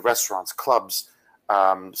 whether it be restaurants, clubs,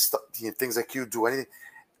 things like you do, anything,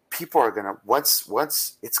 people are gonna once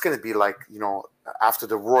it's gonna be like, after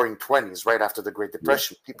the Roaring '20s, right after the Great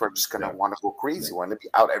Depression. People are just gonna want to go crazy, want to be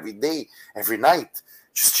out every day, every night.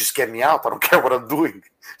 Just get me out. I don't care what I'm doing.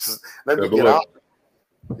 Just let me get out.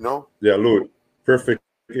 Yeah, Louis, perfect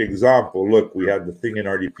example. Look, we had the thing in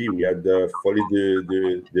RDP. We had the Folie de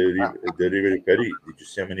Riviere Paris. Did you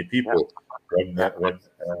see how many people when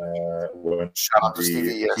Shout out to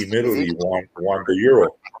Stevie, Team Italy won the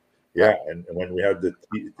Euro? Yeah, and when we had we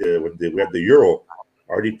had the Euro,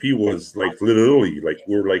 RDP was like literally like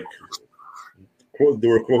they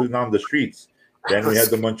were closing down the streets. Then we had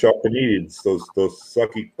the Montreal Canadiens, those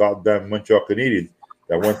sucky goddamn Montreal Canadiens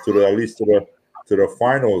that went at least to the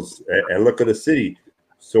finals, and look at the city.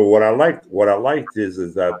 So what I liked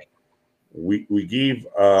is that we gave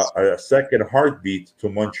a second heartbeat to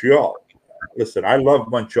Montreal. Listen, I love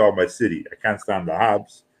Montreal, my city. I can't stand the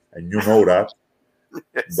Habs, and you know that.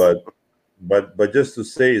 Yes. But just to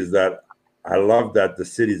say is that I love that the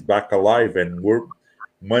city's back alive, and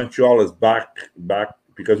Montreal is back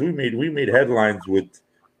because we made headlines with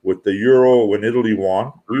the Euro when Italy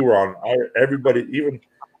won. We were on everybody, even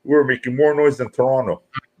we were making more noise than Toronto,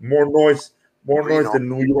 more noise than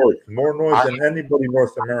New York, more noise than anybody in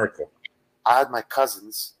North America. I had my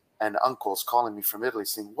cousins and uncles calling me from Italy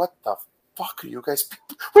saying, "What the fuck are you guys?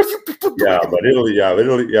 What are you people doing?"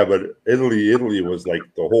 Italy was like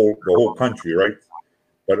the whole country, right?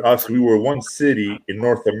 But us, we were one city in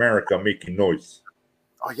North America making noise.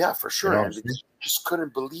 Oh yeah, for sure. And they just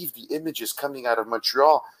couldn't believe the images coming out of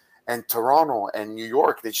Montreal and Toronto and New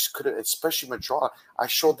York. They just couldn't, especially Montreal. I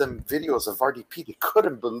showed them videos of RDP. They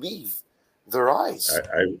couldn't believe their eyes.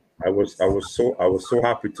 I was so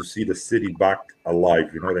happy to see the city back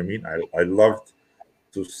alive. You know what I mean? I loved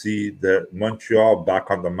to see the Montreal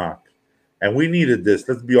back on the map, and we needed this.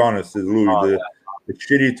 Let's be honest, Louis. The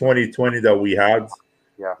shitty 2020 that we had.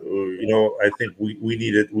 Yeah. I think we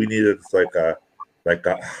needed. It's like a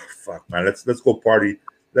fuck, man. Let's go party.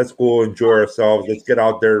 Let's go enjoy ourselves. Let's get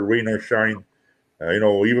out there, rain or shine.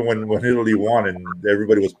 Even when Italy won and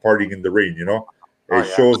everybody was partying in the rain, it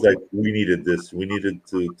shows that we needed this. We needed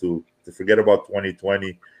to forget about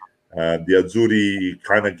 2020. The Azzurri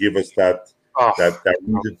kind of give us that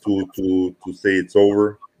reason to say it's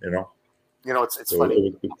over. It's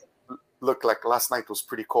funny. Look, like last night was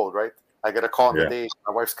pretty cold, right? I got a call in the day.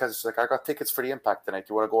 My wife's cousin, she's like, "I got tickets for the Impact tonight.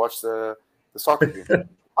 You want to go watch the soccer game?"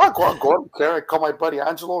 I'll go on. Care. I call my buddy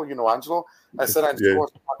Angelo. You know Angelo. I said, "Angelo, go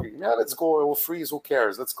watch the soccer game." Yeah, let's go. We'll freeze. Who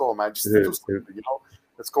cares? Let's go, man. Just do something,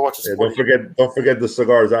 Let's go watch the sport. Don't forget the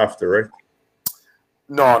cigars after, right?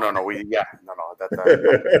 No.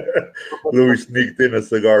 Louis sneaked in a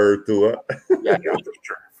cigar or two. Huh? Yeah,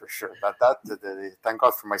 for sure. Thank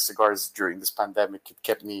God for my cigars during this pandemic. It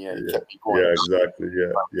kept me going. Yeah, exactly.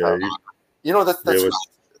 Yeah,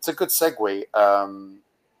 it's a good segue.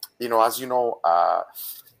 As you know,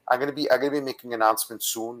 I'm gonna be making an announcement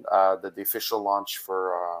soon that the official launch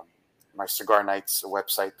for my Cigar Nights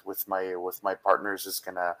website with my partners is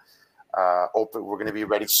gonna open. We're gonna be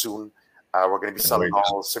ready soon. We're gonna be selling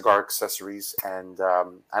all cigar accessories, and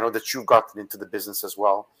I know that you've gotten into the business as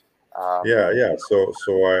well. Yeah. So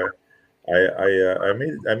I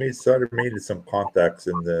started making some contacts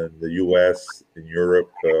in the US, in Europe,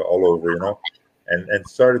 all over, and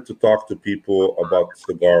started to talk to people about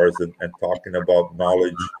cigars and talking about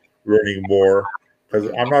knowledge, learning more. Because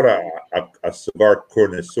I'm not a cigar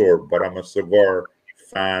connoisseur, but I'm a cigar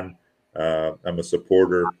fan. I'm a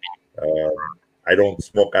supporter. I don't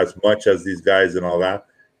smoke as much as these guys and all that,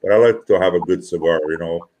 but I like to have a good cigar,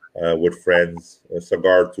 with friends. A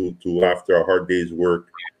cigar to after a hard day's work,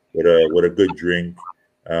 with a good drink.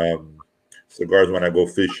 Cigars when I go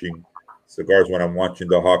fishing. Cigars when I'm watching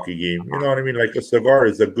the hockey game. You know what I mean? Like a cigar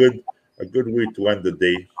is a good way to end the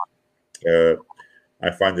day. I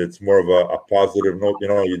find it's more of a positive note.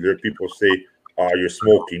 There people say, "Oh, you're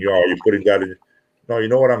smoking. You're putting that in." No, you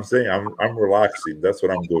know what I'm saying? I'm relaxing. That's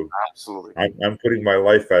what I'm doing. Absolutely. I'm putting my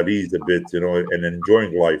life at ease a bit, and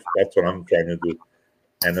enjoying life. That's what I'm trying to do.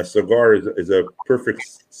 And a cigar is a perfect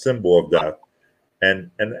symbol of that.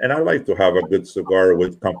 And I like to have a good cigar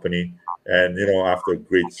with company. And after a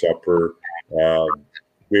great supper,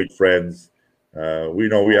 great friends. We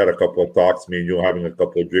know we had a couple of talks, me and you having a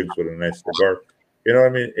couple of drinks with a nice cigar. You know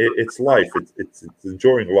what I mean? It's life. It's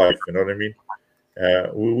enjoying life. You know what I mean?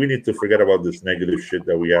 We need to forget about this negative shit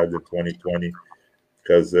that we had in 2020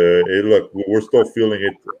 because look, we're still feeling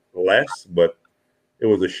it less, but it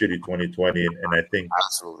was a shitty 2020, and I think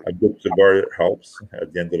Absolutely. a good cigar helps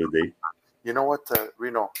at the end of the day. You know what,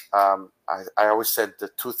 Reno? I always said the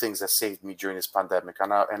two things that saved me during this pandemic,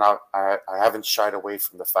 and I haven't shied away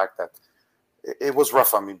from the fact that it was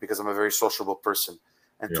rough on me because I'm a very sociable person.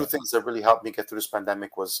 And two things that really helped me get through this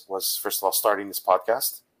pandemic was first of all starting this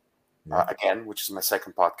podcast again, which is my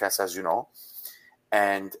second podcast, as you know,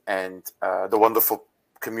 and the wonderful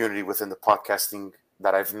community within the podcasting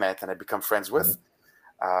that I've met and I've become friends with,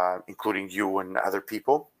 including you and other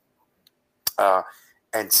people.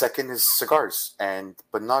 And second is cigars,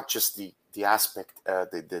 but not just the aspect,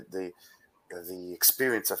 the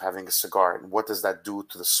experience of having a cigar and what does that do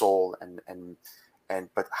to the soul,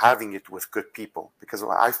 but having it with good people, because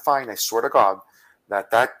I find, I swear to God,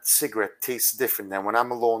 that cigarette tastes different than when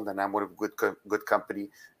I'm alone, than I'm with good company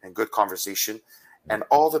and good conversation, and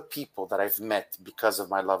all the people that I've met because of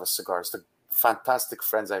my love of cigars, the fantastic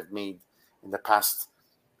friends I've made in the past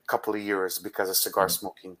couple of years because of cigar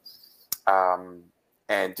smoking. And,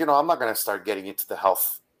 I'm not going to start getting into the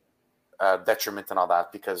health detriment and all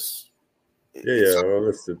that because... Well,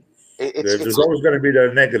 listen. There's always going to be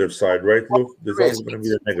the negative side, right, Lou? There's always going to be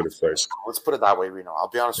the negative side. Let's put it that way, Reno. I'll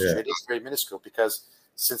be honest with you. It is very minuscule because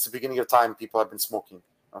since the beginning of time, people have been smoking,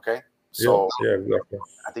 okay? So exactly.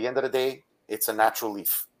 At the end of the day, it's a natural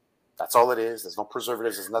leaf. That's all it is. There's no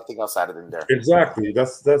preservatives. There's nothing else added in there. Exactly.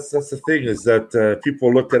 That's the thing is that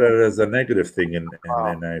people look at it as a negative thing, and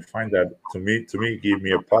I find that to me gave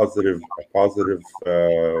me a positive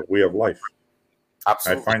way of life.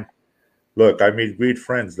 Absolutely. Look, I made great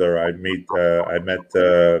friends there. I met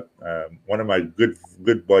one of my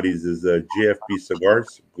good buddies is GFP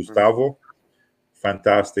Cigars, Gustavo,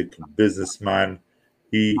 fantastic businessman.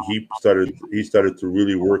 He started to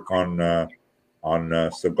really work on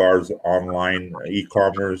cigars online,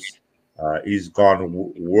 e-commerce. He's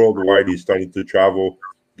gone worldwide. He's starting to travel,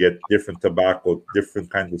 get different tobacco, different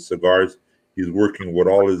kinds of cigars. He's working with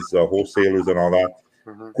all his wholesalers and all that.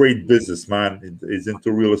 Great businessman. He's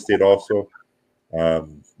into real estate also.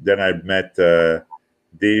 Then I met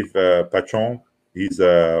Dave Pachon. He's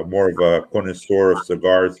more of a connoisseur of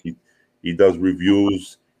cigars. He does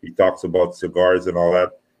reviews. He talks about cigars and all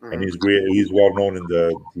that. And he's great. He's well known in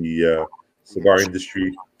the cigar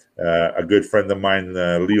industry. A good friend of mine,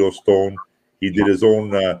 Leo Stone. He did his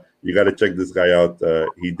own. You got to check this guy out.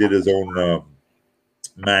 He did his own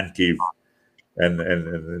man cave.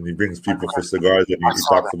 And he brings people for cigars, and he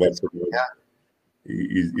talks about cigars.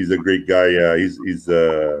 He's a great guy. He's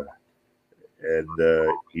a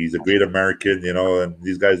great American, and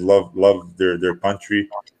these guys love their country,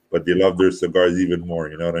 but they love their cigars even more.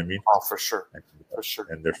 You know what I mean? Oh, for sure.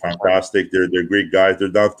 And they're fantastic. They're great guys. They're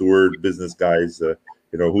down to earth business guys.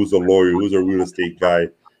 Who's a lawyer? Who's a real estate guy?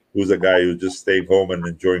 Who's a guy who's just staying home and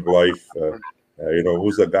enjoying life?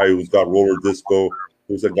 Who's a guy who's got roller disco?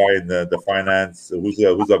 Who's a guy in the finance? Who's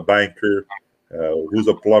a banker? Who's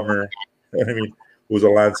a plumber? I mean, who's a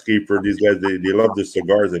landscaper? These guys, they love their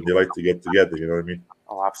cigars and they like to get together. You know what I mean?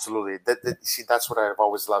 Oh, absolutely. See, that's what I've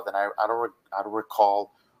always loved, and I don't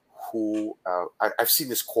recall who. I've seen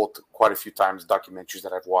this quote quite a few times, documentaries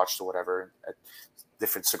that I've watched or whatever, at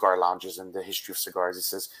different cigar lounges and the history of cigars. It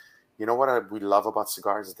says, you know what we love about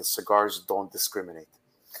cigars is the cigars don't discriminate.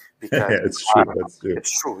 Because it's true. That's true.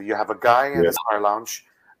 It's true. You have a guy in a cigar lounge,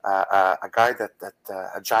 a guy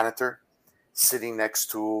a janitor sitting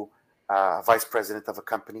next to a vice president of a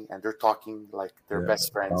company, and they're talking like they're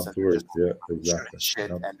best friends and just exactly.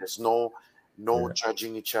 shit. And there's no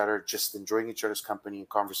judging each other, just enjoying each other's company and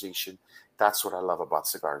conversation. That's what I love about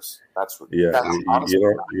cigars. That's what. You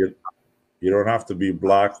don't have to be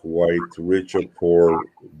black, white, rich or poor,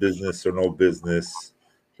 business or no business.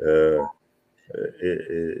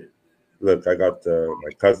 Look, I got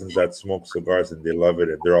my cousins that smoke cigars and they love it,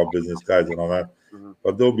 and they're all business guys and all that.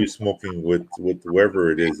 But they'll be smoking with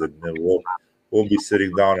whoever it is, and we'll be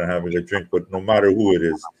sitting down and having a drink. But no matter who it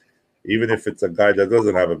is, even if it's a guy that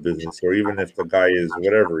doesn't have a business, or even if the guy is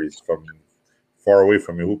whatever, he's from far away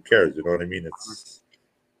from you, who cares? You know what I mean?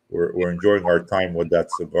 We're enjoying our time with that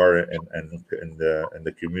cigar and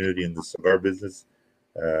the community in the cigar business.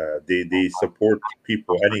 They support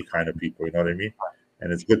people, any kind of people, you know what I mean?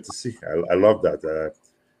 And it's good to see. I love that.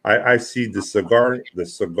 I see the cigar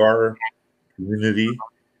community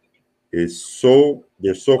they're so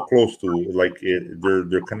close to, like,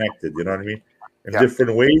 they're connected, you know what I mean? In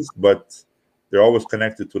different ways, but they're always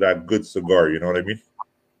connected to that good cigar. You know what I mean?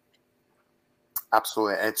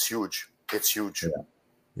 Absolutely, and it's huge. It's huge.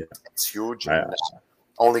 Yeah. It's huge. And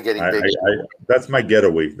only getting bigger. That's my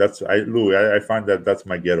getaway. Louis. I find that's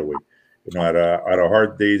my getaway. You know, at a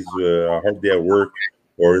hard day at work,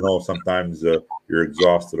 or sometimes you're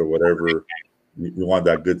exhausted or whatever. You want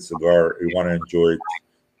that good cigar. You want to enjoy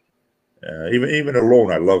it. Even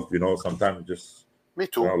alone, I love. Sometimes just me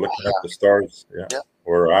too. Looking at the stars. Yeah.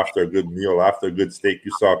 Or after a good meal, after a good steak.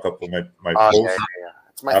 You saw a couple of my posts. Yeah.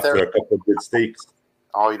 It's my after therapy. A couple of good steaks.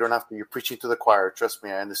 Oh, you don't have to. You're preaching to the choir. Trust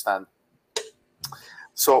me, I understand.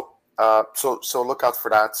 So look out for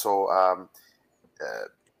that. So, I'm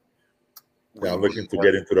looking to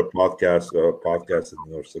get into the podcast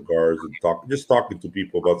and cigars and talking to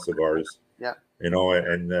people about cigars. Yeah. And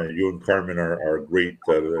you and Carmen are great.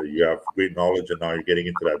 You have great knowledge, and now you're getting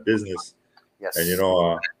into that business. Yes. And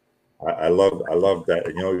I love that.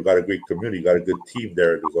 And you got a great community. You got a good team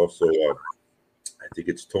there. There's also I think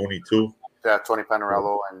it's Tony too. Yeah, Tony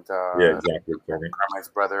Panarello and exactly, Tony. Carmen's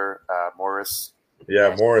brother Morris.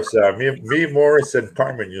 Yeah, Morris. Me, Morris, and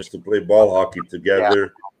Carmen used to play ball hockey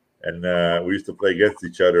together, and we used to play against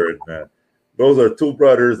each other. And those are two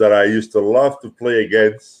brothers that I used to love to play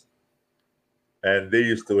against, and they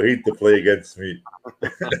used to hate to play against me.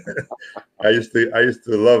 I used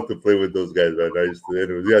to love to play with those guys, man.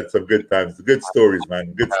 We had some good times, good stories,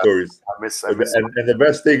 man. Good stories. I miss and the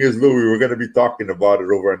best thing is, Louis, we're going to be talking about it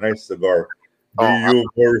over a nice cigar. You,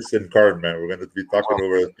 Morris, and Carmen, man. We're going to be talking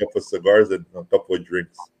over a couple of cigars and a couple of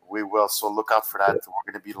drinks. We will. So look out for that.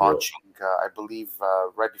 We're going to be launching, I believe,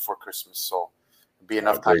 right before Christmas. So it'll be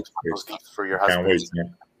enough time to those gifts for your husbands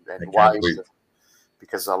and wives,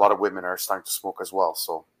 because a lot of women are starting to smoke as well.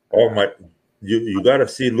 So you got to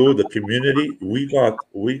see, Lou, the community. We got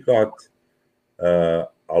a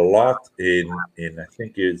lot in I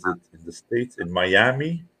think is it in the States, in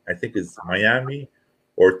Miami. I think it's Miami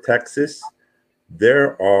or Texas.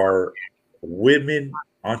 There are women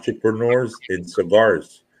entrepreneurs in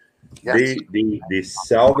cigars. Yes. They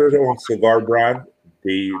sell their own cigar brand.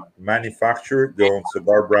 They manufacture their own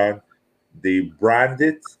cigar brand. They brand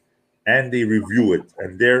it and they review it.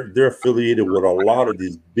 And they're affiliated with a lot of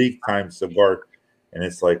these big time cigar. And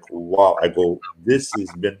it's like, wow! I go, they're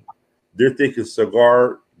taking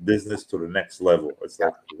cigar business to the next level. It's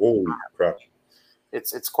like, holy crap!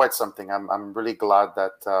 It's quite something. I'm really glad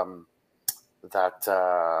that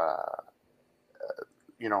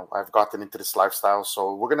I've gotten into this lifestyle.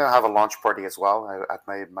 So we're gonna have a launch party as well at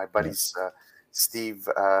my buddy's Steve's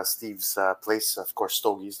place. Of course,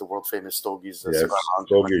 Stogie's, the world famous Stogie's. Yes,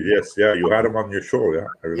 Stogie's. Yes, yeah. You had him on your show, yeah.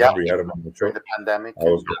 I remember you had him on the show during the pandemic.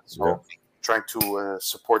 Trying to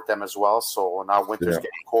support them as well. So now winter's getting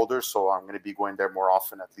colder, so I'm going to be going there more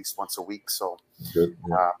often, at least once a week. So I'm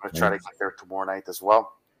going to try to get there tomorrow night as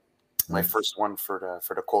well. My first one for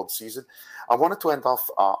the cold season. I wanted to end off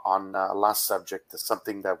on last subject,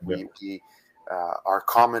 something that we our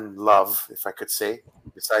common love, if I could say,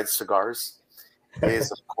 besides cigars,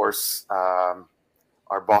 is of course our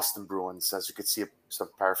Boston Bruins. As you can see, some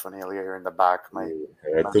paraphernalia here in the back.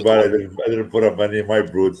 Too bad I didn't put up any of my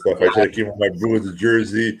Bruins stuff. I should have kept my Bruins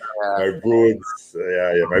jersey, my Bruins,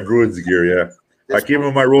 my Bruins gear. I came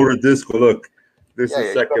with my roller disco. Look, this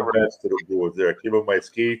is second best to the Bruins. There, I came with my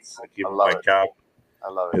skates. I came with my cap. I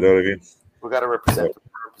love it. You know what I mean? We got to represent.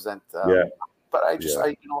 But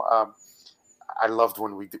I loved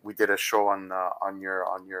when we did a show on your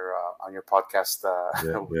podcast.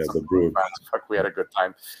 The Bruins. We had a good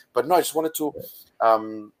time. But no, I just wanted to,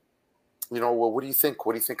 what do you think?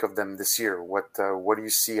 What do you think of them this year? What do you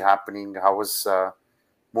see happening? How is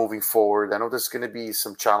moving forward? I know there's going to be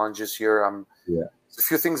some challenges here. A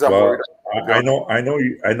few things I'm worried about. I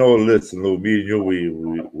know. Listen, Lou, me and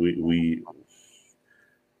you,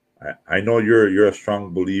 I know you're a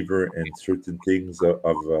strong believer in certain things of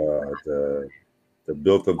the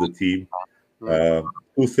build of the team.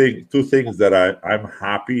 Two things that I'm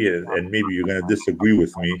happy, and maybe you're going to disagree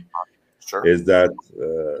with me, is that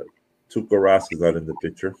Tuukka Rask is not in the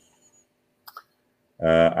picture.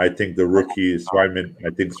 I think the rookie Swayman.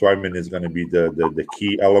 I think Swayman is going to be the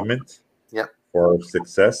key element for our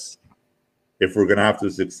success. If we're going to have to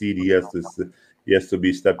succeed, he has to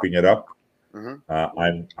be stepping it up.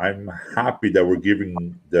 I'm happy that we're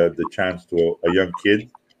giving the chance to a young kid.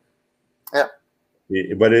 Yeah.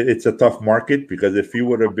 But it's a tough market, because if he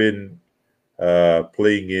would have been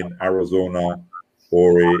playing in Arizona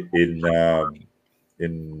or in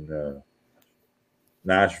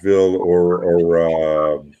Nashville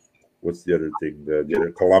or what's the other thing? The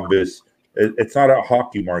other Columbus. It's not a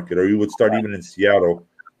hockey market, or you would start even in Seattle.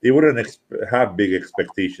 they wouldn't have big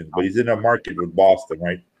expectations. But he's in a market with Boston,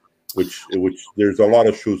 right? Which there's a lot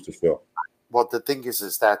of shoes to fill. Well, the thing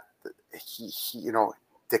is that he the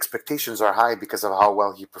expectations are high because of how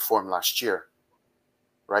well he performed last year,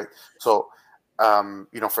 right? So,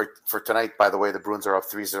 for tonight, by the way, the Bruins are up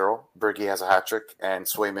 3-0. Bergie has a hat trick, and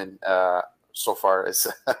Swayman so far is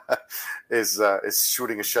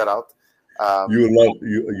shooting a shutout.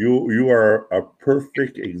 You are a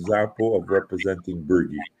perfect example of representing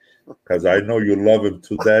Bergie, because I know you love him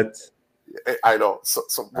to death. I know.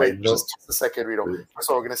 So wait just a second, Rito.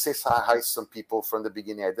 So we're gonna say hi to some people from the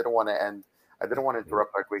beginning. I didn't want to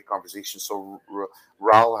interrupt our great conversation. So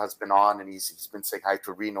Raul has been on, and he's been saying hi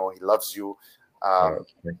to Reno. He loves you.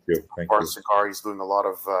 Thank you. Cigar, he's doing a lot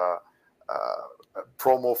of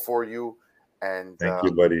promo for you. And thank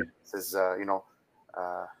you, buddy. Says so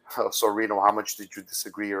Reno, how much did you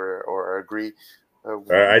disagree or agree?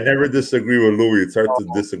 I never disagree with Louis. It's hard to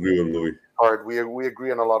disagree with Louis. Hard. We agree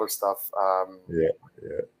on a lot of stuff. Yeah.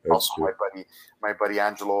 Also, true. my buddy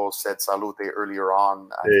Angelo said salute earlier on.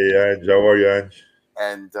 Hey, Ange, how are you, Ange?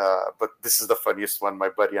 And but this is the funniest one. My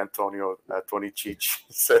buddy Antonio Tony Cheech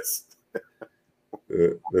says,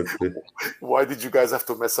 that's it. Why did you guys have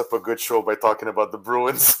to mess up a good show by talking about the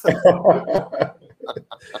Bruins?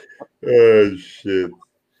 Oh shit!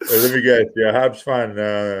 Let me guess. Yeah, Habs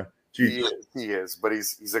fan. He is, but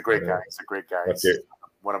he's a great guy. He's a great guy. Okay.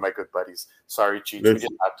 One of my good buddies. Sorry, Cheech. We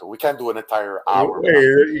didn't have to. We can't do an entire hour.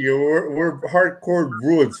 We're hardcore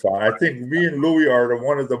Bruins fan. I think me and Louis are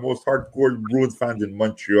one of the most hardcore Bruins fans in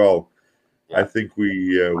Montreal. Yeah. I think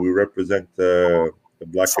we represent the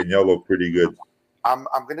black and yellow pretty good. I'm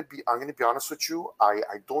gonna be honest with you. I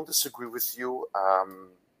don't disagree with you.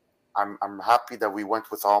 I'm happy that we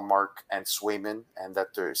went with Allmark and Swayman, and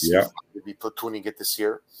that there's we'll be platooning it this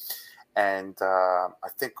year. And I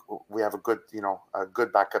think we have a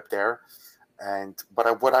good backup there.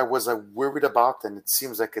 But what I was worried about, and it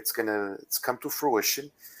seems like it's come to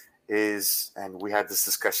fruition, is, and we had this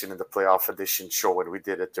discussion in the playoff edition show when we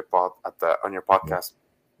did it on your podcast.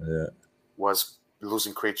 Yeah, was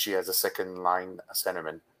losing Krejci as a second line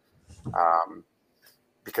centerman,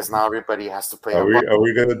 because now everybody has to play. Are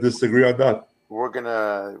we going to disagree on that? We're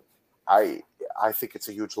gonna. I think it's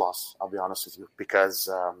a huge loss. I'll be honest with you, because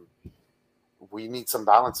we need some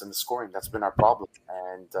balance in the scoring. That's been our problem,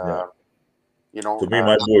 and to me,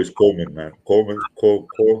 my boy is Coleman, man. Coleman, Coyle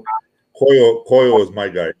is my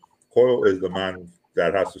guy. Coyle is the man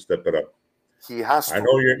that has to step it up. He has to. I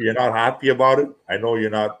know you're not happy about it. I know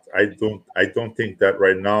you're not. I don't think that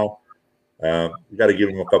right now. You got to give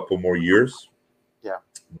him a couple more years. Yeah.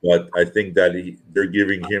 But I think that they're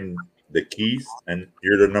giving him the keys, and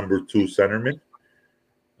you're the number 2 centerman.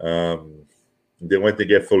 They went to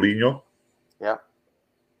get Foligno. Yeah.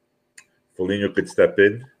 Foligno could step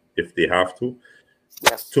in if they have to.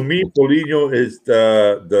 Yes. To me, Foligno is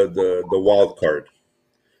the wild card.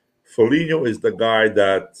 Foligno is the guy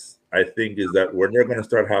that I think is that when they're going to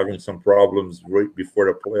start having some problems right before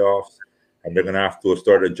the playoffs, and they're going to have to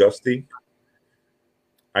start adjusting.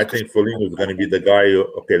 I think Foligno is going to be the guy.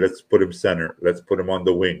 Okay, let's put him center. Let's put him on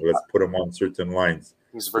the wing. Let's put him on certain lines.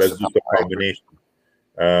 Let's do some combination.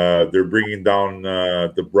 They're bringing down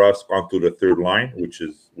DeBrusk onto the third line, which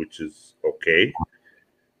is okay.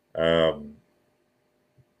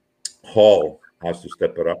 Hall has to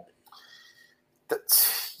step it up.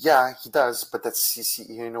 Yeah, he does, but that's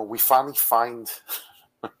we finally found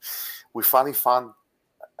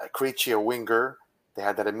Krejci a winger. They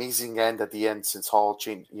had that amazing end at the end since Hall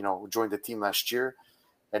joined the team last year,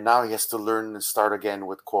 and now he has to learn and start again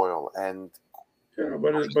with Coyle. And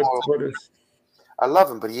but I love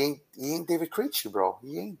him, but he ain't David Krejci, bro.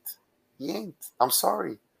 He ain't. I'm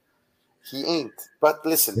sorry. He ain't. But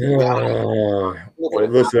listen.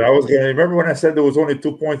 Listen, I was going to remember when I said there was only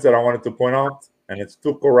 2 points that I wanted to point out, and it's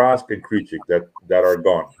Tuukka Rask and Krejci that are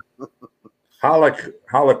gone.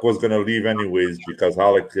 Halleck was going to leave anyways because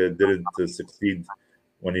Halleck didn't succeed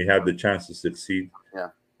when he had the chance to succeed. Yeah.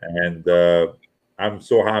 And I'm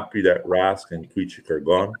so happy that Rask and Krejci are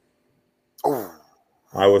gone. Oh.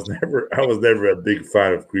 I was never a big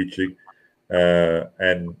fan of Krejci.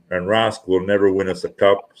 And Rask will never win us a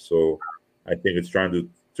cup. So I think it's trying to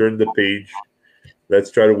turn the page.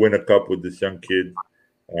 Let's try to win a cup with this young kid.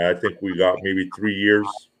 I think we got maybe 3 years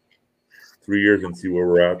and see where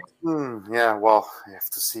we're at. Yeah, well, you have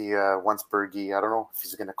to see once Bergie. I don't know if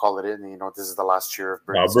he's going to call it in. This is the last year of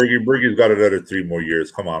Bergie. No, Bergie's got another 3 more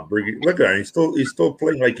years. Come on, Bergie. Look at him. He's still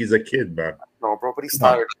playing like he's a kid, man. No, bro, but he's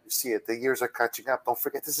tired. You see it. The years are catching up. Don't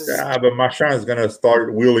forget this is. Yeah, but Marchand is going to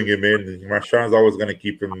start wheeling him in. Marchand is always going to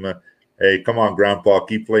keep him hey, come on, Grandpa,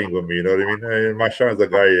 keep playing with me. You know what I mean? Marchand is a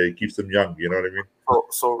guy, he keeps him young. You know what I mean?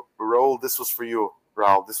 So Raul, this was for you.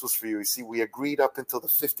 Raul, this was for you. You see, we agreed up until the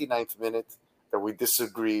 59th minute that we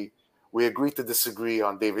disagree. We agreed to disagree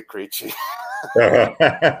on David Krejci.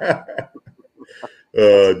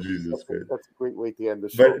 Oh, Jesus Christ! That's a great way to end the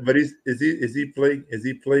show. But is he playing? Is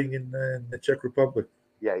he playing in the Czech Republic?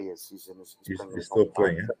 Yeah, he is. He's still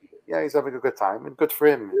playing. Yeah, he's having a good time, and good for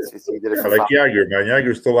him. He did it like Jagger, man.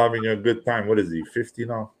 Jagger's still having a good time. What is he? 50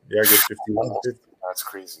 now? Jagger's 51. 50? That's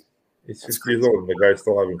crazy. He's 50 years old, and the guy's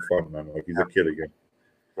still having fun, man. Like he's a kid again.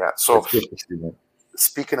 Yeah. So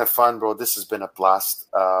speaking of fun, bro, this has been a blast.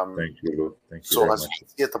 Thank you, Lou. Thank you. So as you can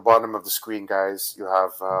see at the bottom of the screen, guys, you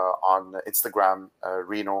have on Instagram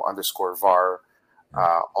Reno_VAR,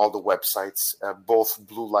 all the websites, both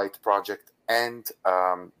Blue Light Project and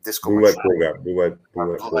Disco Blue Light Program. Blue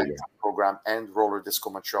Light Program and Roller Disco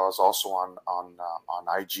Montreal is also on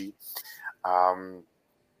IG.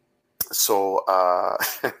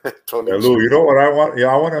 Tony, Lou, you know what I want? Yeah,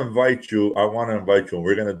 I want to invite you.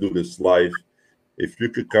 We're gonna do this live. If you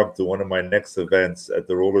could come to one of my next events at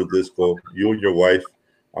the Roller Disco, you and your wife,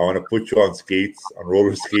 I want to put you on skates, on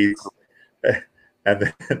roller skates, and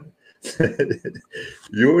then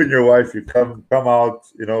you and your wife, you come out.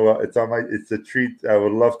 You know, it's a treat. I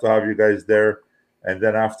would love to have you guys there. And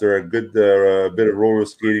then after a good bit of roller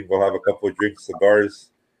skating, we'll have a couple of drinks,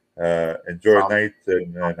 cigars, enjoy a night,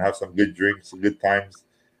 and have some good drinks, good times,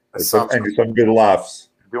 and some good laughs.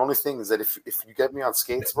 The only thing is that if you get me on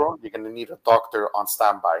skates, bro, you're gonna need a doctor on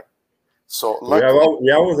standby. So we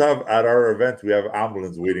always have at our event, we have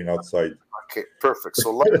ambulance waiting outside. Okay, perfect.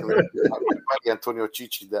 So luckily, Antonio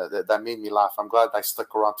Cici, that made me laugh. I'm glad I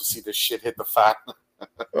stuck around to see this shit hit the fan.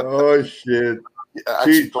 Oh shit!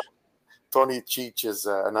 Actually, Tony Cheech is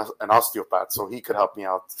an osteopath, so he could help me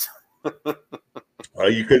out.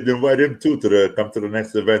 You could invite him too to come to the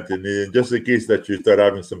next event, and just in case that you start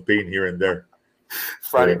having some pain here and there.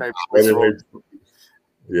 Friday night.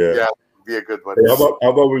 Yeah, be a good one. Hey, how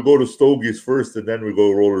about we go to Stogie's first, and then we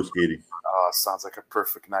go roller skating? Sounds like a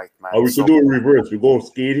perfect night, man. We could do a reverse. We go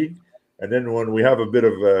skating, and then when we have a bit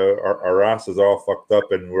of our asses all fucked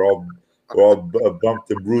up, and we're all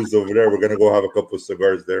bumped and bruised over there, we're gonna go have a couple of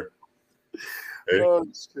cigars there. Hey? Oh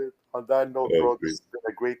shit! On that note, bro, this has been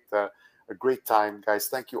a great time, guys.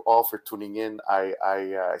 Thank you all for tuning in.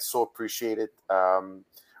 I so appreciate it.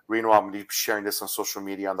 Reno, I'm going to be sharing this on social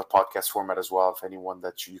media on the podcast format as well. If anyone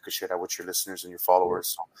that you could share that with your listeners and your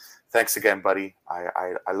followers. So thanks again, buddy.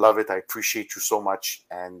 I love it. I appreciate you so much.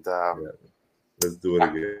 And let's do it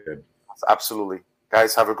again. Absolutely.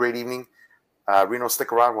 Guys, have a great evening. Reno,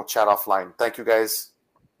 stick around. We'll chat offline. Thank you, guys.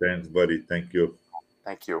 Thanks, buddy. Thank you.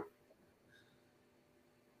 Thank you.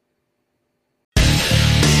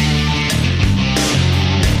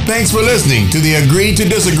 Thanks for listening to the Agree to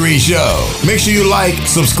Disagree show. Make sure you like,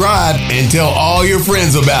 subscribe, and tell all your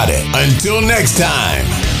friends about it. Until next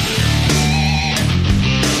time.